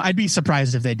 I'd be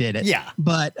surprised if they did it. Yeah.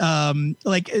 But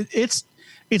like it's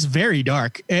very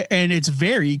dark and it's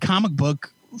very comic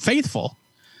book faithful.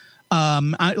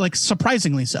 Like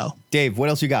surprisingly so. Dave, what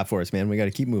else you got for us, man? We got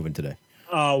to keep moving today.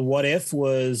 What If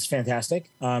was fantastic.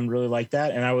 Really like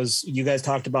that. And you guys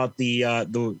talked about the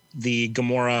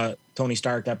Gamora Tony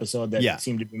Stark episode that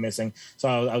seemed to be missing. So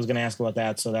I was going to ask about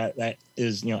that. So that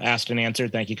is, asked and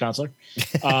answered. Thank you, counselor.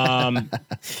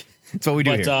 That's what we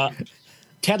do here.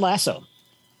 Ted Lasso.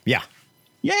 Yeah.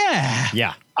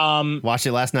 Watched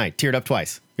it last night. Teared up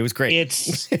twice. It was great.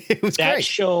 It was that great.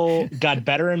 Show got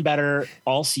better and better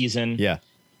all season. Yeah.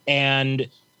 And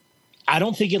I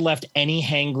don't think it left any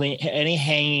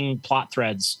hanging plot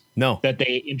threads. No. That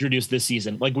they introduced this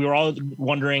season. Like we were all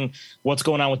wondering what's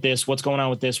going on with this, what's going on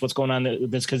with this, what's going on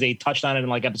with this, because they touched on it in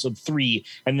like episode 3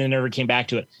 and then never came back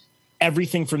to it.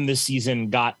 Everything from this season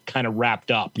got kind of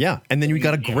wrapped up. Yeah. And then you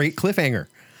got a great cliffhanger.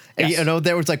 Yes. And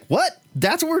there was like, what?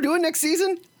 That's what we're doing next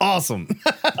season? Awesome.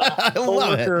 I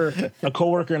love it. A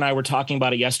coworker and I were talking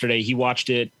about it yesterday. He watched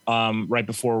it right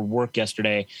before work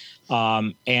yesterday.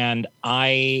 And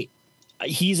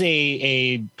he's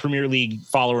a Premier League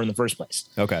follower in the first place.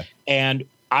 Okay. And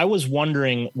I was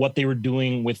wondering what they were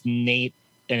doing with Nate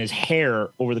and his hair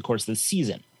over the course of the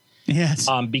season. Yes.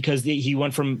 Because he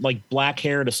went from like black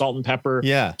hair to salt and pepper.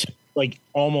 Yeah. To like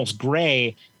almost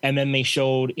gray. And then they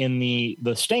showed in the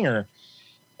Stinger.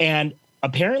 And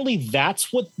apparently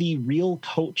that's what the real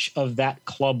coach of that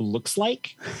club looks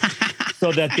like.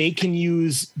 So that they can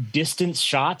use distance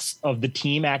shots of the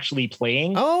team actually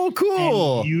playing. Oh,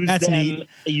 cool.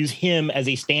 Use him as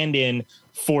a stand-in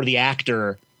for the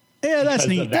actor. Yeah, that's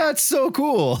neat. That's so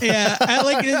cool. Yeah,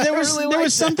 there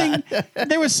was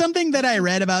something that I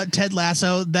read about Ted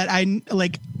Lasso that I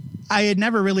had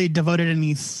never really devoted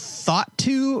any thought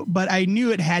to, but I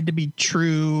knew it had to be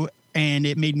true, and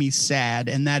it made me sad.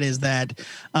 And that is that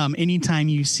anytime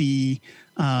you see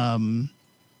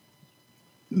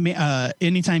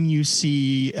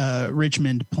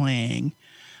Richmond playing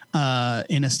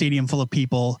in a stadium full of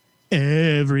people,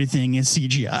 everything is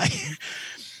CGI.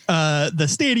 The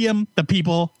stadium, the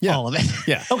people, all of it.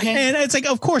 Yeah. Okay. And it's like,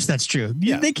 of course that's true.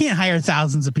 Yeah. They can't hire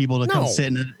thousands of people to come sit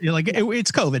in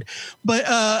it's COVID. But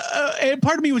and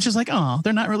part of me was just like, oh,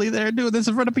 they're not really there doing this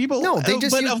in front of people. No, they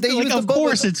just of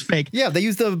course it's fake. Yeah, they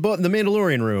use the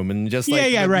Mandalorian room and just like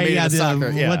right. Yeah,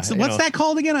 soccer. What's that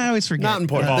called again? I always forget. Not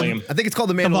important. Volume. I think it's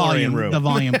called the Mandalorian room. The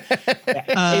volume.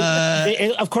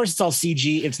 Of course, it's all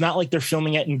CG. It's not like they're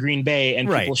filming it in Green Bay and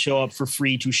people show up for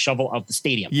free to shovel out the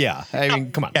stadium. Yeah, I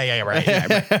mean, come on. Right.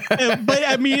 But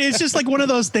I mean, it's just like one of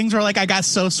those things where like I got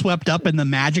so swept up in the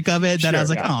magic of it that I was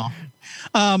like, oh.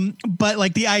 But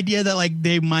like the idea that like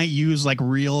they might use like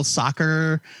real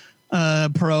soccer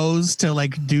pros to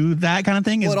like do that kind of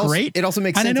thing is great. It also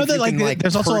makes sense. And I know that like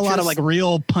there's also a lot of like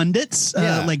real pundits,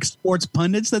 like sports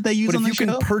pundits that they use on the show. But if you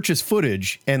can purchase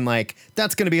footage and like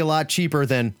that's going to be a lot cheaper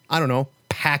than, I don't know,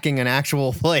 packing an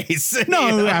actual place.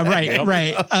 No, right.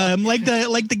 Like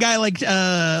the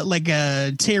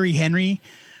guy Terry Henry,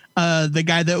 the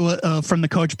guy that from the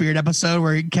Coach Beard episode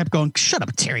where he kept going, "Shut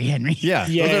up, Terry Henry." Yeah.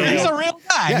 He's a real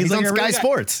guy. Yeah, he's like on Sky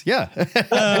Sports. Yeah.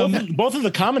 Both of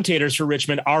the commentators for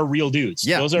Richmond are real dudes.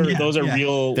 Yeah. Those are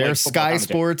real. They're Sky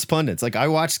Sports pundits. Like I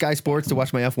watch Sky Sports to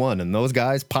watch my F1, and those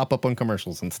guys pop up on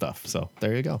commercials and stuff. So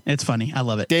there you go. It's funny. I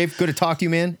love it. Dave, good to talk to you,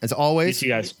 man. As always. See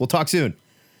you guys. We'll talk soon.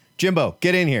 Jimbo,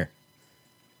 get in here.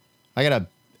 I got a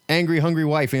angry, hungry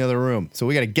wife in the other room, so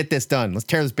we got to get this done. Let's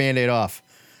tear this Band-Aid off.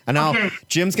 And now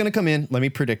Jim's going to come in. Let me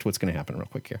predict what's going to happen real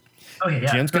quick here. Okay,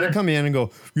 yeah. Jim's going to come in and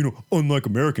go, unlike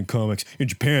American comics, in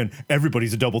Japan,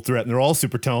 everybody's a double threat, and they're all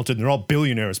super talented, and they're all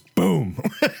billionaires. Boom.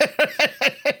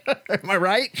 Am I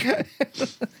right?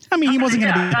 I mean, he wasn't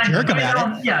going to be a jerk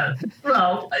about it. Yeah.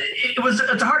 Well,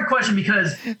 it's a hard question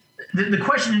because the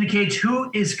question indicates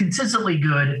who is consistently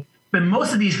good, but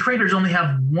most of these creators only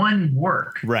have one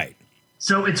work. Right.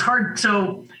 So it's hard.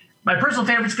 So my personal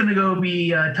favorite's going to go be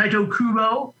Taito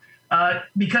Kubo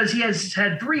because he has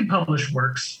had 3 published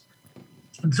works.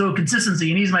 And so consistency,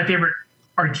 and he's my favorite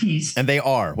artiste. And they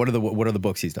are. What are the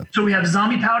books he's done? So we have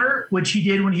Zombie Powder, which he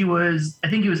did when he was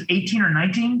 18 or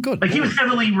 19. Good. Like he was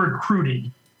heavily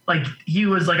recruited. Like he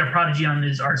was like a prodigy on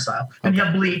his art style. And you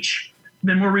have Bleach,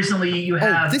 then more recently you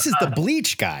have. Oh, this is the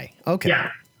Bleach guy. Okay.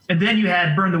 Yeah, and then you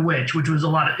had Burn the Witch, which was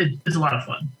it's a lot of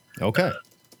fun. Okay.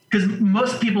 Because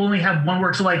most people only have one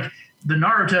work. So like the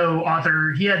Naruto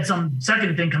author, he had some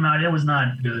second thing come out and it was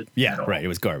not good. Yeah, right. It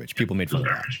was garbage. People made fun of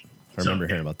that. I remember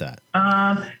hearing about that.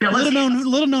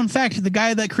 Little known fact: the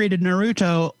guy that created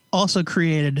Naruto also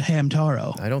created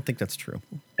Hamtaro. I don't think that's true.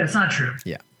 That's not true.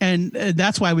 Yeah, and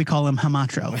that's why we call him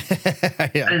Hamatro.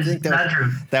 Yeah, That is not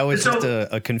true. That was So- just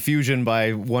a confusion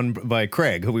by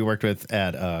Craig, who we worked with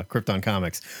at Krypton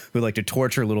Comics, who liked to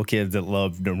torture little kids that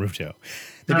loved Naruto.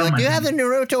 They'd be Oh like, my "Do you have the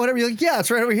goodness. Naruto?" Whatever. You're like, "Yeah,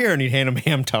 it's right over here." And he'd hand him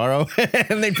Hamtaro,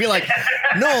 and they'd be like,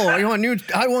 "No, I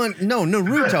want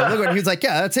Naruto." Look, he's like,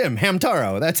 "Yeah, that's him,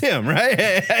 Hamtaro. That's him, right?"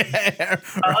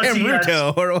 Or let's see,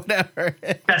 Hamruto or whatever.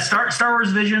 Yeah, Star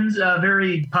Wars Visions,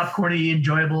 very popcorny,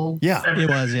 enjoyable. Yeah. It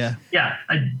was, yeah. Yeah,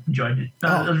 I enjoyed it.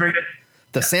 It was very good.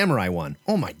 The samurai one.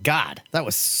 Oh my god, that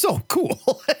was so cool.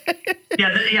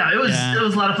 It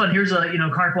was a lot of fun. Here's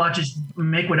comic watches,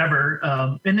 make whatever,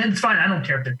 and then it's fine. I don't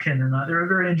care if they're canon or not. They're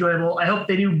very enjoyable. I hope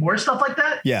they do more stuff like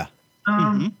that. Yeah.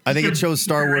 I think it shows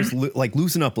Star Wars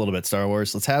loosen up a little bit. Star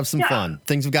Wars, let's have some fun.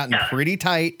 Things have gotten pretty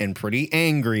tight and pretty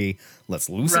angry. Let's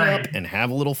loosen up and have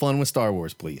a little fun with Star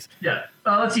Wars, please. Yeah.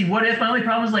 Let's see. What if my only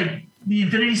problem is like the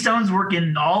Infinity Stones work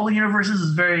in all the universes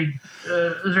is very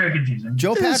confusing.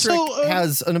 Joe Patrick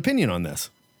has an opinion on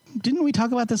this. Didn't we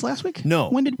talk about this last week? No,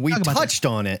 When did we talk about touched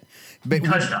on it? But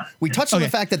we touched on the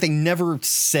fact that they never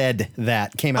said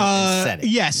that, came out and said it.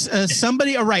 Yes,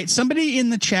 somebody in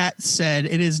the chat said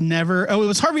it is never. Oh, it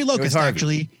was Harvey Locust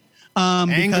actually.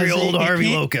 Angry old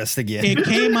Harvey Locust again. It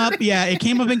came up, it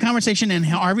came up in conversation, and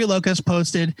Harvey Locust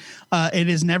posted, it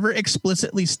is never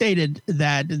explicitly stated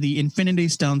that the Infinity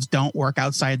Stones don't work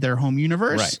outside their home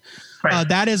universe. Right.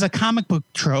 That is a comic book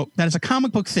trope. That is a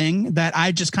comic book thing that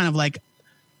I just kind of like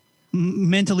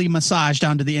mentally massaged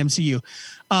onto the MCU.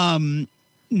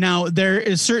 Now, there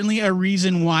is certainly a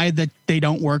reason why that they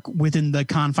don't work within the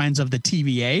confines of the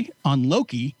TVA on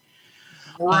Loki.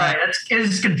 Right,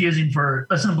 it's confusing for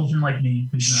a simpleton like me.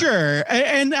 Sure,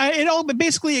 and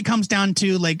it comes down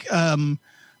to like the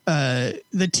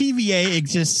TVA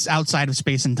exists outside of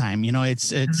space and time. You know,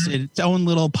 it's its own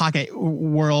little pocket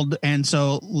world, and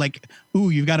so like,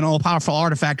 you've got an all powerful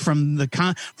artifact from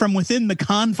within the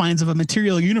confines of a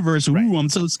material universe. Ooh, I'm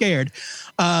so scared.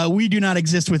 We do not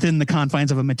exist within the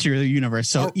confines of a material universe,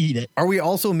 so eat it. Are we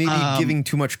also maybe giving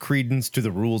too much credence to the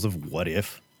rules of what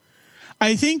if?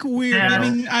 I think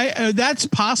that's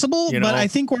possible, but I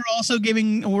think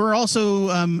we're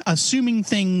also assuming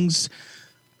things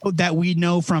that we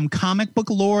know from comic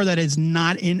book lore that is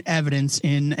not in evidence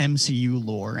in MCU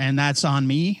lore, and that's on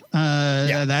me.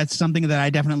 That's something that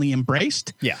I definitely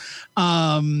embraced. Yeah.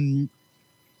 And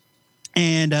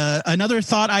another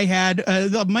thought I had,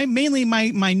 mainly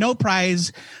my no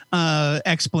prize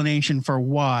explanation for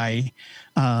why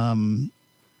the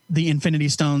Infinity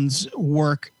Stones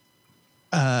work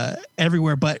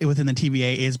everywhere but within the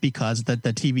TVA is because the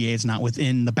TVA is not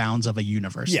within the bounds of a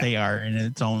universe. Yeah. They are in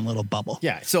its own little bubble.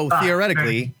 Yeah. So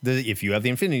theoretically, if you have the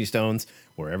Infinity Stones,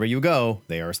 wherever you go,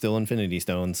 they are still Infinity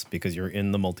Stones because you're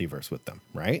in the multiverse with them,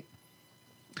 right?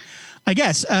 I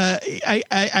guess. I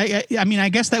mean, I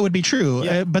guess that would be true.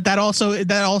 Yeah. But that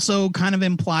also kind of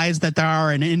implies that there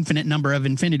are an infinite number of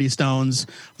Infinity Stones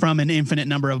from an infinite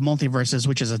number of multiverses,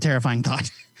 which is a terrifying thought.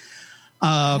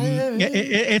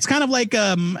 It's kind of like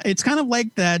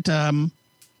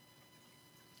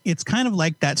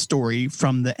that story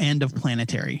from the end of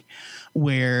Planetary,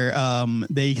 where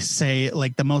they say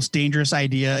like the most dangerous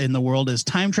idea in the world is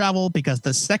time travel, because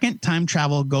the second time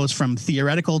travel goes from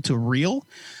theoretical to real,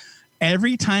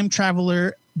 every time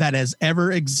traveler that has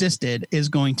ever existed is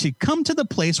going to come to the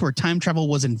place where time travel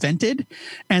was invented,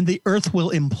 and the Earth will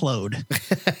implode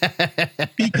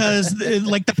because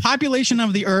like the population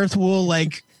of the Earth will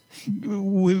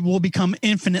become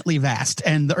infinitely vast,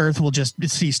 and the Earth will just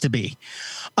cease to be.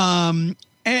 And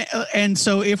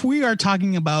so if we are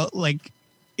talking about like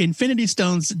Infinity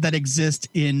Stones that exist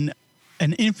in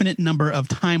an infinite number of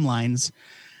timelines,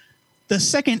 the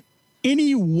second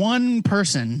any one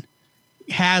person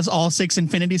has all 6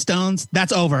 Infinity Stones,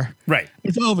 that's over. Right.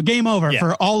 It's over. Game over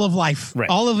for all of life,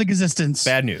 all of existence.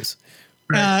 Bad news.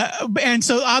 And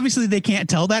so obviously they can't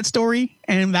tell that story.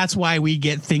 And that's why we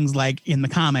get things like in the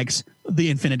comics, the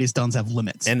Infinity Stones have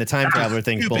limits. And the time traveler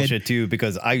thing's bullshit too,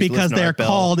 because they're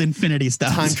called Infinity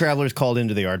Stones. Time travelers called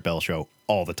into the Art Bell show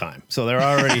all the time. So they're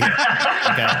already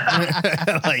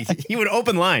like he would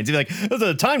open lines. He'd be like, "There's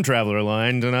a time traveler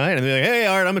line tonight," and they're like, "Hey,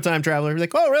 Art, I'm a time traveler." He's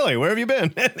like, "Oh, really? Where have you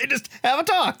been?" And they just have a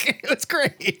talk. It's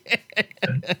great.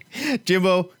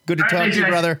 Jimbo, good to talk to you,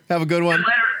 brother. Have a good one.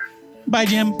 Bye,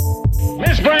 Jim.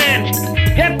 Miss Branch,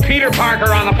 get Peter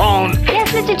Parker on the phone. Yes,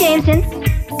 Mr. Jameson.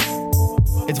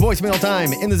 It's voicemail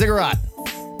time in the Ziggurat.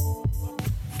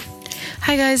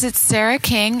 Hi, guys. It's Sarah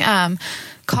King.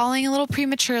 Calling a little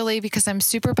prematurely because I'm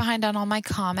super behind on all my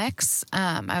comics.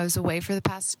 I was away for the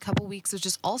past couple weeks, which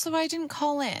is also why I didn't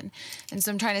call in. And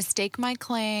so I'm trying to stake my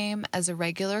claim as a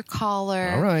regular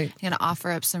caller. All right. I'm going to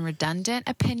offer up some redundant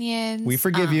opinions. We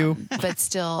forgive you. But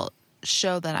still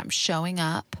show that I'm showing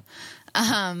up.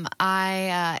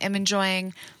 I am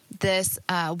enjoying this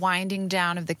winding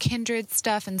down of the Kindred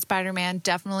stuff and Spider-Man.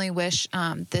 Definitely wish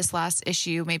this last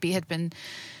issue maybe had been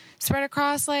spread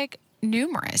across like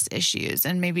numerous issues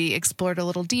and maybe explored a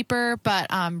little deeper, but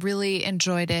really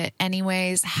enjoyed it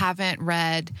anyways. Haven't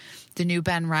read the new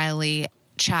Ben Reilly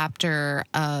chapter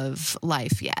of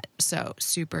Life yet, so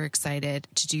super excited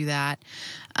to do that.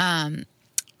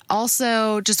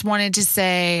 Also just wanted to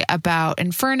say about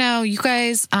Inferno, you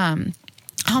guys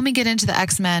help me get into the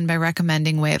X-Men by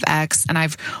recommending Way of X, and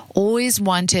I've always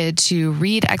wanted to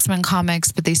read X-Men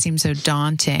comics, but they seem so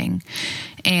daunting.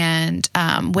 And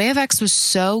Way of X was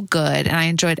so good, and I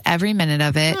enjoyed every minute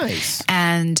of it. Nice.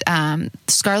 And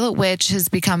Scarlet Witch has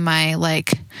become my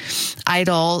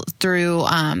idol through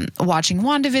watching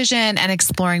WandaVision and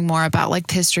exploring more about the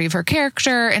history of her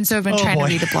character. And so I've been trying to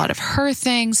read a lot of her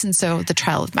things. And so the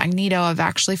Trial of Magneto I've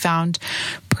actually found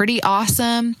pretty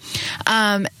awesome.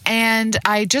 And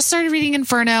I just started reading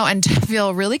Inferno and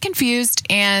feel really confused.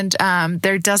 And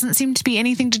there doesn't seem to be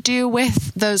anything to do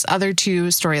with those other two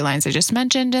storylines I just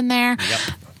mentioned in there,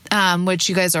 which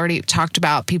you guys already talked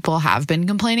about. People have been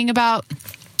complaining about.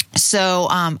 So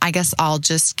I guess I'll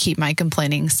just keep my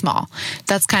complaining small.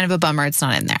 That's kind of a bummer it's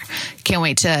not in there. Can't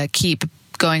wait to keep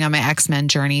going on my X-Men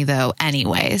journey, though,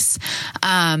 anyways.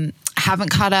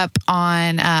 Haven't caught up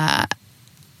on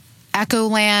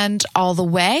Echoland all the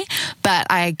way, but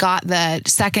I got the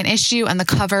second issue, and the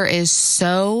cover is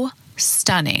so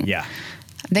stunning. Yeah.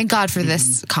 Thank God for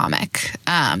this comic.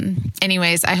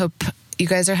 Anyways, I hope you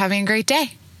guys are having a great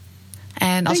day,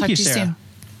 and I'll talk to you soon.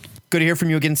 Good to hear from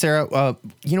you again, Sarah.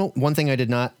 One thing I did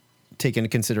not take into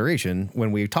consideration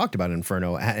when we talked about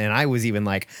Inferno, and I was even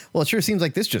like, well, it sure seems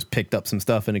like this just picked up some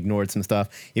stuff and ignored some stuff.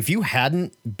 If you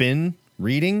hadn't been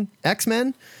reading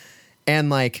X-Men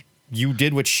and you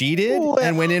did what she did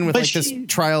and went in with this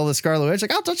Trial of the Scarlet Witch,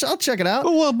 I'll check it out.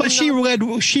 Well, but she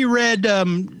read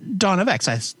Dawn of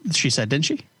X, she said, didn't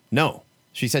she? No,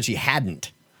 she said she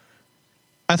hadn't.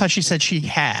 I thought she said she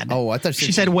had. Oh, I thought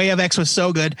she said Way of X was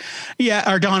so good. Yeah,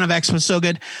 or Dawn of X was so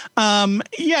good. I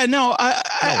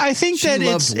think that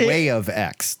it's Way of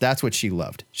X. That's what she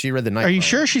loved. She read the Nightcrawler. Are you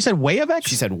sure she said Way of X?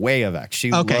 She said Way of X.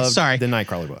 She loved the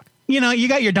Nightcrawler book. You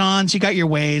got your Dawns, you got your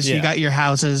Ways, you got your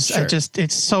houses. Sure.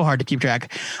 It's so hard to keep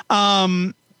track.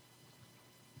 The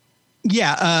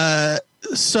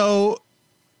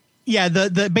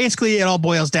basically it all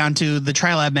boils down to the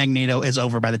Trial of Magneto is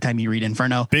over by the time you read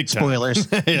Inferno. Big time. Spoilers.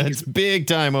 It's big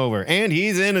time over, and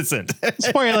he's innocent.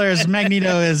 Spoilers.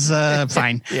 Magneto is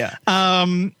fine. Yeah.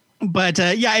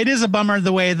 It is a bummer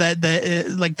the way that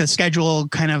the schedule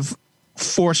kind of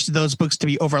forced those books to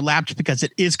be overlapped because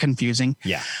it is confusing.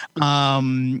 Yeah.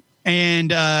 I'm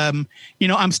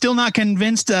still not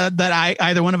convinced that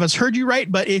either one of us heard you right.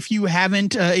 But if you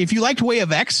haven't, if you liked Way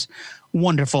of X,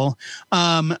 wonderful.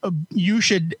 You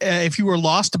should, if you were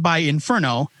lost by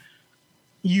Inferno,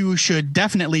 you should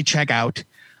definitely check out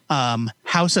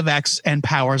House of X and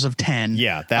Powers of 10.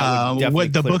 Yeah, that would definitely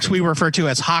the books we refer to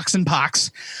as Hawks and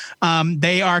Pox.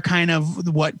 They are kind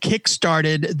of what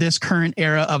kickstarted this current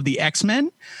era of the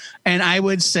X-Men. And I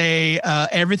would say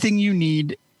everything you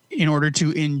need in order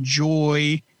to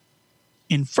enjoy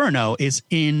Inferno is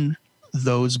in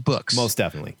those books. Most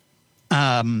definitely.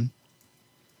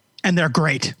 And they're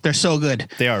great. They're so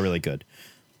good. They are really good.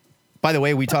 By the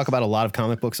way, we talk about a lot of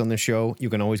comic books on this show. You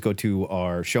can always go to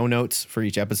our show notes for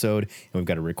each episode, and we've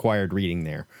got a required reading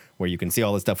there where you can see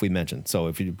all the stuff we mentioned.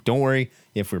 So don't worry,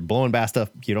 if we're blowing past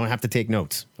stuff, you don't have to take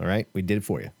notes. All right, we did it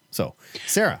for you. So,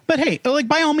 Sarah. But hey,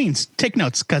 by all means, take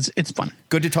notes because it's fun.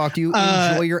 Good to talk to you.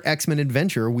 Enjoy your X-Men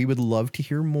adventure. We would love to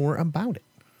hear more about it.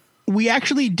 We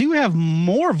actually do have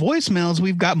more voicemails.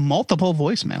 We've got multiple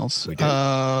voicemails. We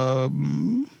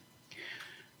do.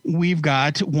 We've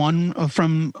got one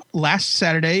from last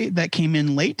Saturday that came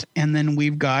in late, and then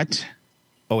we've got.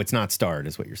 Oh, it's not starred,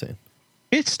 is what you're saying.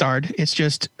 It's starred. It's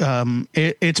just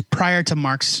it's prior to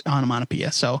Mark's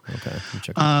onomatopoeia. So okay,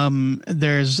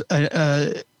 there's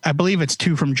I believe it's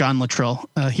two from John Luttrell.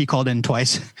 He called in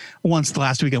twice, once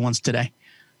last week and once today.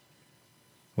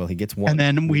 Well, he gets one. And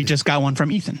then we just got one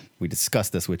from Ethan. We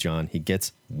discussed this with John. He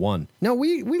gets one. No,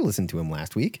 we listened to him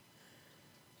last week.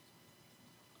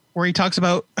 where he talks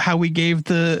about how we gave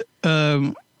the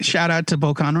shout out to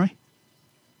Bo Conroy?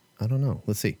 I don't know.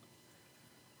 Let's see.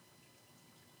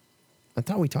 I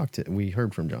thought we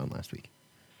heard from John last week.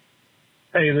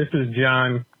 Hey, this is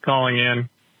John calling in.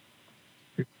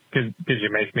 Could you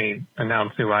make me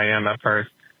announce who I am at first?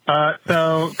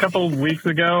 So a couple of weeks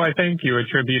ago, I think you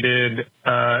attributed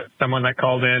someone that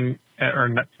called in or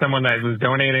someone that was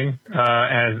donating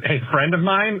as a friend of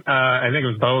mine. I think it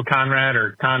was Bo Conrad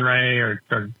or Conray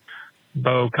or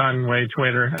Bo Conway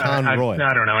Twitter. Conroy.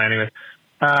 I don't know. Anyways,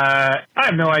 I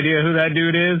have no idea who that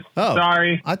dude is. Oh,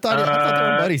 sorry. I thought they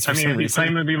were buddies for some if he's reason.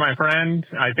 claiming to be my friend,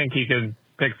 I think he could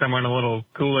pick someone a little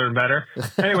cooler and better.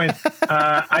 Anyways,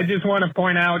 I just want to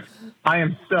point out I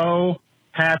am so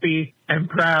happy and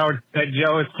proud that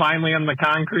Joe is finally on the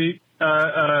concrete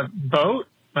boat.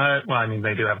 Well, I mean,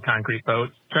 they do have concrete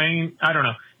boats. Train, I don't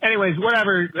know. Anyways,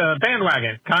 whatever.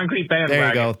 Bandwagon. Concrete bandwagon. There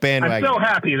you go, bandwagon. I'm so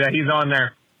happy that he's on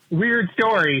there. Weird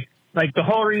story. Like, the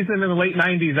whole reason in the late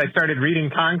 90s I started reading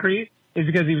Concrete is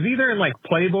because he was either in, like,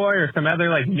 Playboy or some other,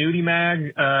 like, nudie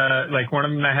mag, like one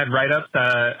of them that had write-ups.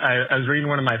 I was reading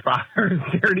one of my father's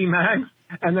dirty mags,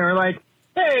 and they were like,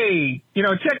 hey,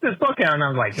 check this book out. And I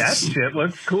was like, that shit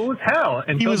looks cool as hell.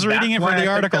 And he was reading it for the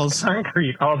articles.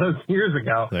 Concrete all those years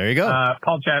ago. There you go.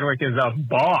 Paul Chadwick is a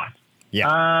boss. Yeah.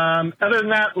 Other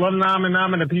than that, love nom and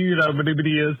nom and is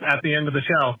at the end of the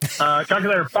show. Talk to you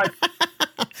later. Bye.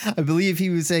 I believe he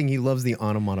was saying he loves the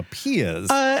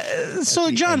onomatopoeias.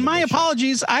 So, John, my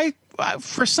apologies. I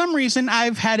for some reason,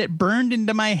 I've had it burned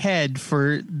into my head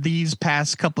for these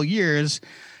past couple years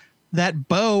that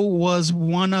Bo was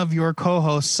one of your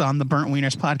co-hosts on the Burnt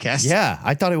Wieners podcast. Yeah,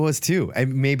 I thought it was too.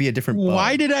 Maybe a different Bo.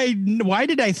 Why did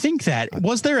I think that?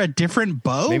 Was there a different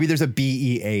Bo? Maybe there's a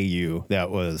BEAU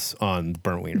that was on the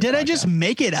Burnt Wieners Did podcast. I just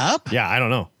make it up? Yeah, I don't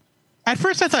know. At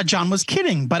first, I thought John was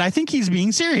kidding, but I think he's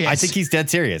being serious. I think he's dead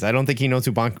serious. I don't think he knows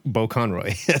who Bo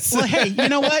Conroy is. Well, hey, you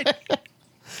know what?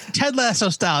 Ted Lasso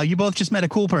style. You both just met a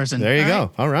cool person. There you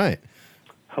go. All right.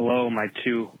 Hello, my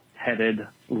two-headed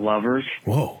lovers.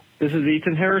 Whoa. This is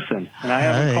Ethan Harrison, and I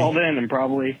haven't called in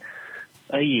probably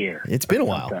a year. It's been a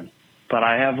while. But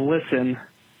I have listened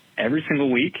every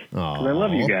single week because I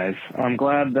love you guys. I'm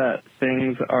glad that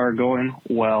things are going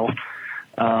well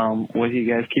with you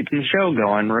guys keeping the show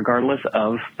going, regardless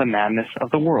of the madness of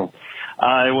the world.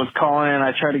 I was calling,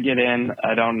 I tried to get in.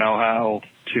 I don't know how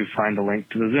to find a link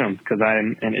to the Zoom because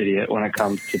I'm an idiot when it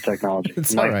comes to technology.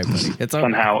 It's all right, buddy. It's all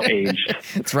somehow right. aged.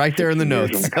 It's right there in the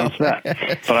notes. When it comes to that.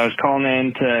 But I was calling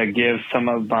in to give some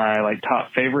of my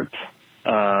top favorites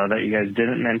that you guys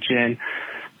didn't mention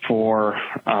for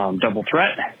Double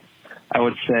Threat. I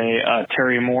would say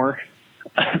Terry Moore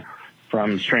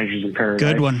from Strangers in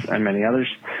Paradise. Good one. And many others.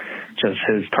 Just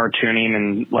his cartooning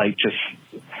and just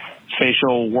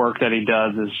facial work that he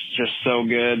does is just so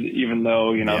good, even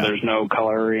though, there's no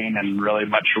coloring and really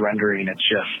much rendering. It's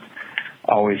just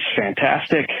always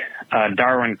fantastic.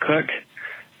 Darwin Cook,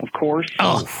 of course.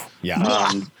 Oh,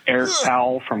 yeah. Eric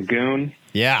Powell from Goon.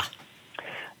 Yeah.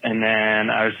 And then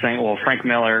I was saying, Frank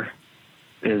Miller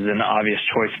is an obvious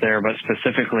choice there, but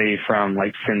specifically from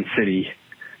Sin City.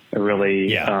 I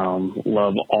really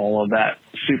love all of that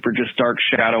super just dark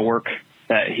shadow work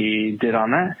that he did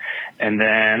on that. And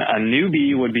then a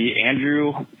newbie would be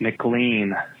Andrew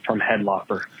McLean from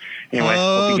Headlopper. Anyway,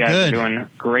 hope you guys are doing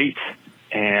great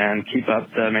and keep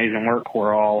up the amazing work.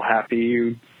 We're all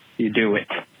happy you do it.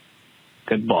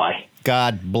 Goodbye.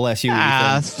 God bless you,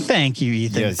 Ethan. Thank you,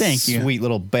 Ethan. You Thank you. Sweet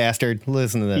little bastard.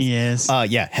 Listen to this. Yes.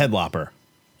 Headlopper.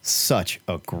 Such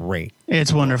a great.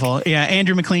 It's wonderful. Yeah,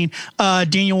 Andrew McLean,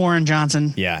 Daniel Warren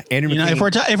Johnson. Yeah, Andrew McLean.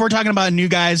 If we're talking about new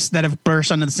guys that have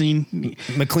burst onto the scene,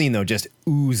 McLean though, just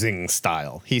oozing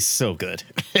style. He's so good.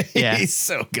 Yeah, he's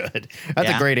so good. That's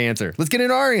a great answer. Let's get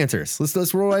into our answers.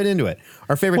 Let's roll right into it.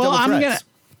 Our favorite double threats.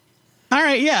 All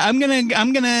right, yeah, I'm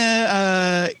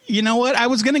gonna. You know what? I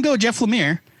was gonna go Jeff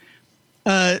Lemire.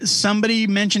 Somebody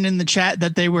mentioned in the chat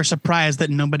that they were surprised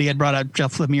that nobody had brought up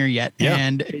Jeff Lemire yet. Yeah.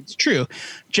 And it's true.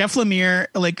 Jeff Lemire,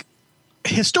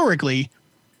 historically,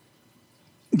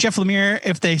 Jeff Lemire,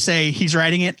 if they say he's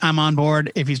writing it, I'm on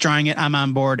board. If he's drawing it, I'm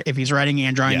on board. If he's writing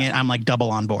and drawing it, I'm double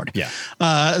on board.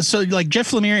 Yeah. So Jeff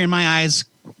Lemire in my eyes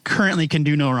currently can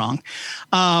do no wrong.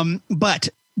 But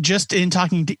just in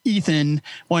talking to Ethan,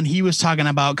 when he was talking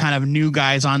about kind of new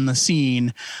guys on the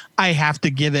scene, I have to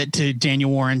give it to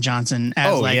Daniel Warren Johnson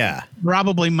as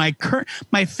probably my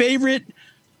favorite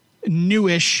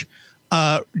newish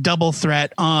double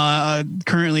threat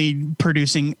currently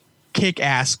producing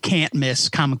kick-ass, can't-miss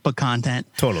comic book content.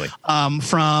 Totally.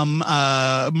 From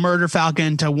Murder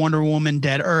Falcon to Wonder Woman,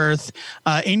 Dead Earth,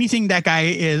 anything that guy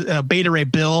is, Beta Ray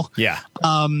Bill. Yeah.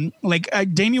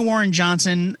 Daniel Warren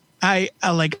Johnson. I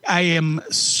am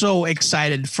so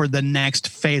excited for the next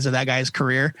phase of that guy's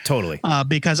career. Totally.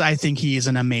 Because I think he is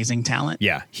an amazing talent.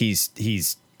 Yeah, he's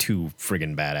too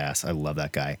friggin' badass. I love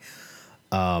that guy.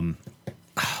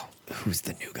 Who's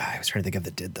the new guy? I was trying to think of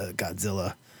that did the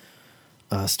Godzilla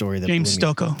story. That James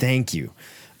Stokoe. Thank you.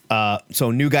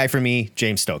 So new guy for me,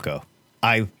 James Stokoe.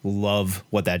 I love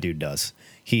what that dude does.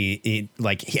 He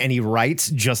writes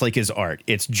just like his art.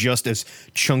 It's just as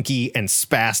chunky and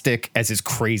spastic as his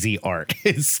crazy art.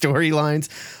 His storylines,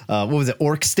 what was it?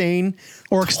 Orkstain,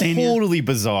 totally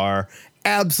bizarre,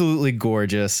 absolutely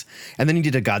gorgeous. And then he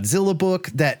did a Godzilla book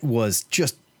that was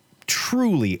just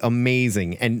truly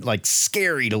amazing and like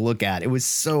scary to look at. It was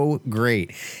so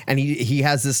great. And he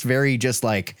has this very just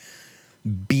like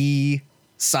B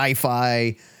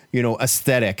sci-fi,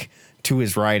 aesthetic to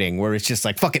his writing, where it's just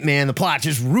like, fuck it, man, the plot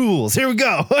just rules. Here we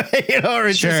go. Or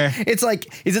it's sure. It's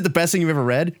like, is it the best thing you've ever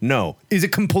read? No. Is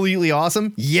it completely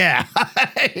awesome? Yeah.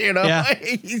 Yeah.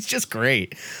 He's just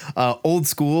great. Old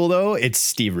school though, it's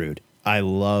Steve Rude. I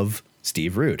love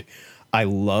Steve Rude. I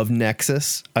love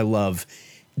Nexus. I love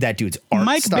that dude's art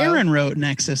Mike style. Barron wrote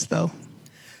Nexus though.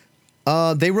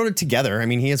 They wrote it together. I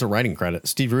mean, he has a writing credit.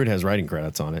 Steve Rude has writing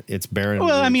credits on it. It's Barron.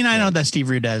 Well, Rude. I mean, I know that Steve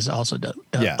Rude also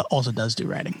does do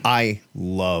writing. I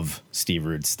love Steve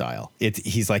Rude's style.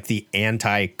 He's like the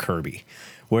anti-Kirby.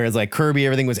 Whereas like Kirby,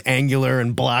 everything was angular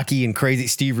and blocky and crazy.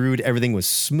 Steve Rude, everything was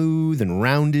smooth and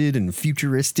rounded and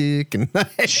futuristic. And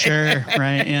sure,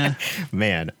 right, yeah.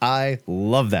 Man, I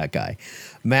love that guy.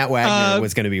 Matt Wagner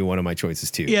was going to be one of my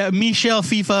choices too. Yeah, Michelle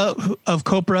FIFA of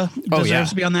Copra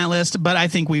deserves to be on that list, but I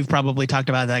think we've probably talked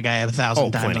about that guy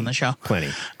 1,000 times on the show.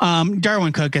 Plenty.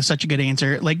 Darwin Cook is such a good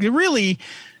answer. Like, really,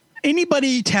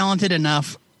 anybody talented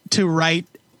enough to write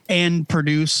and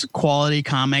produce quality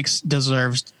comics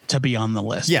deserves to be on the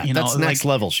list. Yeah, that's next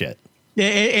level shit.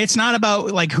 It's not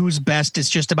about like who's best. It's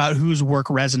just about whose work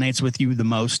resonates with you the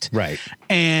most. Right.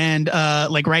 And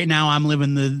like right now I'm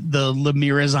living the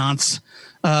Lemirenaissance.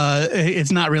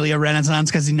 It's not really a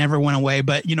renaissance because he never went away,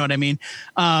 but you know what I mean?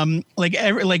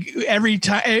 Every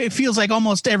time it feels like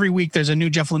almost every week there's a new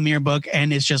Jeff Lemire book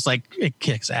and it's just like, it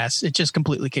kicks ass. It just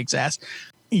completely kicks ass.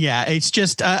 Yeah. It's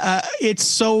just, it's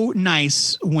so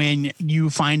nice when you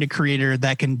find a creator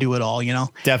that can do it all,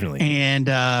 Definitely. And,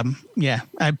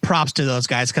 props to those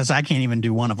guys, cause I can't even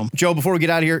do one of them. Joe, before we get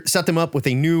out of here, set them up with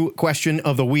a new question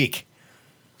of the week.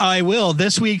 I will.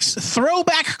 This week's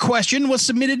throwback question was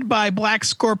submitted by Black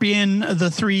Scorpion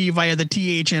 3 via the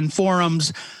THN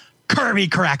forums. Kirby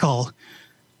Crackle.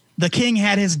 The king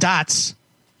had his dots,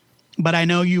 but I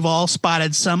know you've all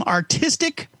spotted some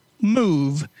artistic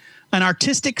move, an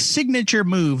artistic signature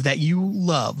move that you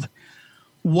love.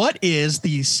 What is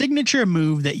the signature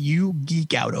move that you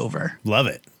geek out over? Love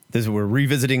it. We're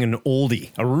revisiting an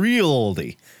oldie, a real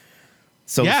oldie.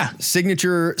 So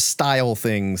signature style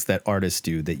things that artists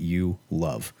do that you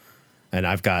love. And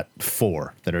I've got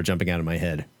 4 that are jumping out of my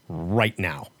head right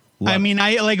now. I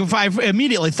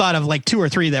immediately thought of like 2 or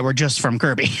 3 that were just from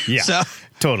Kirby. Yeah, so.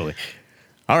 Totally.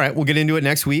 All right, we'll get into it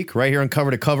next week right here on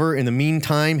Cover to Cover. In the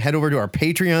meantime, head over to our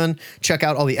Patreon, check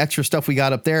out all the extra stuff we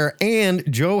got up there. And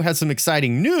Joe has some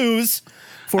exciting news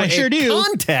for a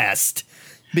contest.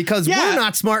 Because we're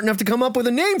not smart enough to come up with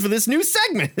a name for this new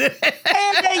segment.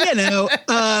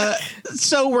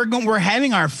 So we're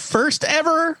having our first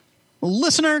ever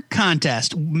listener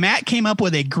contest. Matt came up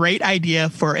with a great idea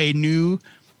for a new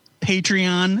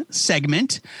Patreon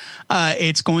segment.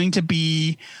 It's going to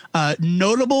be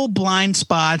notable blind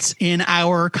spots in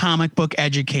our comic book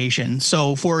education.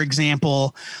 So, for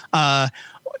example, I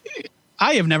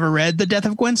have never read The Death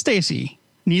of Gwen Stacy.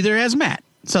 Neither has Matt.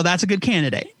 So that's a good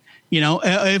candidate.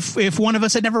 If one of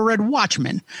us had never read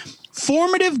Watchmen,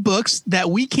 formative books that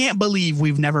we can't believe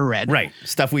we've never read. Right.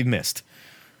 Stuff we've missed.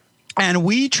 And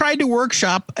we tried to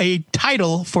workshop a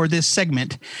title for this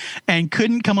segment and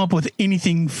couldn't come up with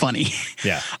anything funny.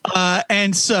 Yeah.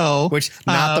 Which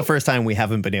not the first time we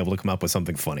haven't been able to come up with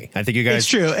something funny. I think you guys. It's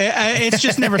true. It's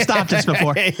just never stopped us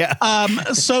before. Yeah.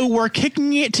 So we're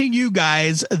kicking it to you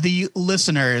guys, the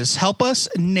listeners. Help us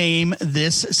name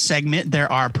this segment.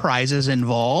 There are prizes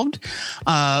involved.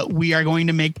 We are going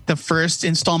to make the first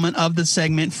installment of the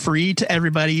segment free to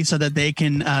everybody so that they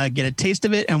can get a taste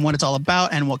of it and what it's all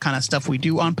about and what kind of stuff we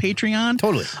do on Patreon.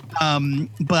 Totally.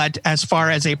 But as far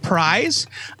as a prize,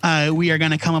 we are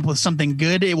going to come up with something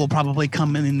good. It will probably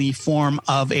come in the form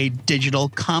of a digital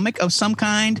comic of some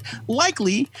kind,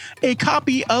 likely a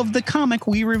copy of the comic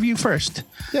we review first.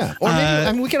 Yeah. Or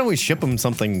maybe, we can always ship them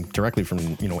something directly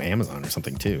from, Amazon or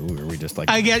something too, where we just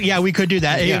we could do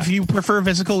that. Yeah. If you prefer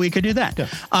physical, we could do that.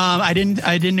 Yeah. It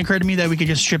didn't occur to me that we could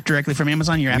just ship directly from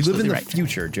Amazon. You're absolutely right. We live in the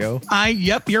future, Joe.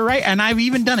 Yep, you're right. And I've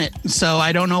even done it. So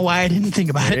I don't know why I didn't think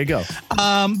about it. There you go.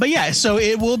 But yeah, so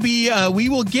it will be, we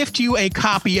will gift you a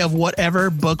copy of whatever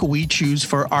book we choose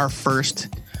for our first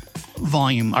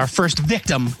volume, our first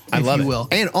victim, if you will.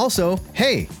 And also,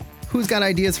 hey, who's got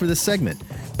ideas for this segment?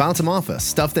 Bounce them off us.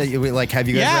 Stuff that you like. Have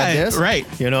you guys read this? Right.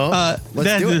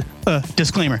 Let's do it.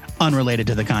 Disclaimer: unrelated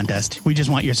to the contest. We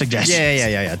just want your suggestions.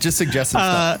 Yeah. Just suggest some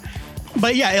stuff.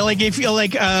 But yeah, if you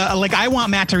like I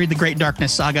want Matt to read the Great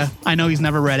Darkness Saga. I know he's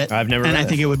never read it. I've never read it. And I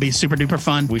think it would be super duper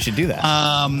fun. We should do that.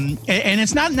 And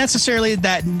it's not necessarily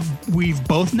that we've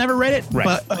both never read it,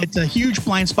 right. But it's a huge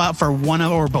blind spot for one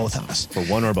or both of us. For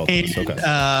one or both of us,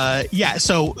 okay.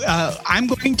 So I'm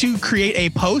going to create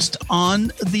a post on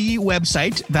the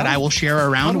website that I will share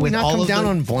around with all of How do we not come down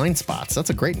on Blind Spots? That's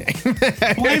a great name.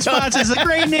 Blind Spots is a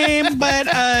great name, but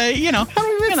How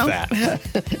do we miss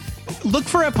that? Look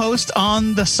for a post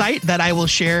on the site that I will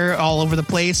share all over the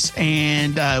place,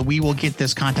 and we will get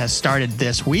this contest started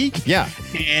this week. Yeah.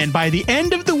 And by the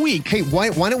end of the week... Hey, why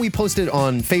don't we post it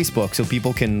on Facebook so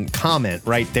people can comment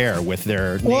right there with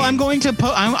their name? Well, I'm going to...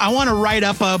 I want to write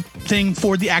up a thing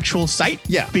for the actual site.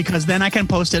 Yeah. Because then I can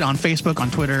post it on Facebook, on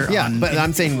Twitter. Yeah, but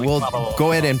I'm saying we'll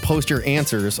go ahead and post your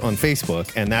answers on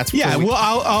Facebook, and that's... Yeah,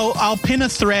 I'll pin a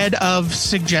thread of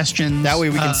suggestions. That way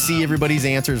we can see everybody's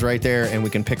answers right there, and we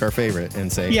can pick our favorite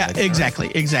and say... Yeah, exactly.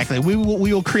 We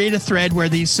will create a thread where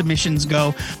these submissions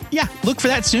go. Yeah, look for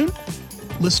that soon.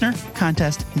 Listener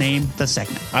contest, name the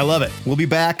segment. I love it. We'll be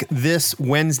back this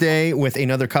Wednesday with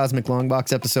another Cosmic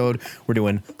Longbox episode. We're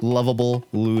doing Lovable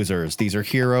Losers. These are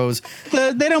heroes.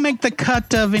 They don't make the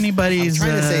cut of anybody's... I'm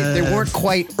trying to say they weren't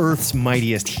quite Earth's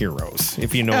mightiest heroes,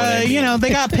 if you know what I mean.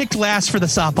 They got picked last for the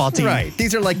softball team. Right.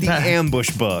 These are like the ambush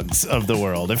bugs of the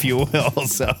world, if you will.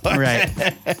 So right.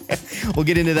 We'll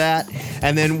get into that.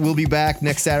 And then we'll be back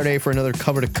next Saturday for another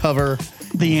cover to cover.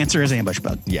 The answer is ambush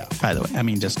bug. Yeah. By the way,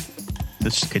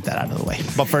 let's just get that out of the way.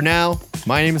 But for now,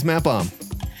 my name is Matt Baum.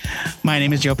 My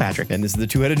name is Joe Patrick. And this is the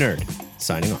Two-Headed Nerd,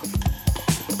 signing off.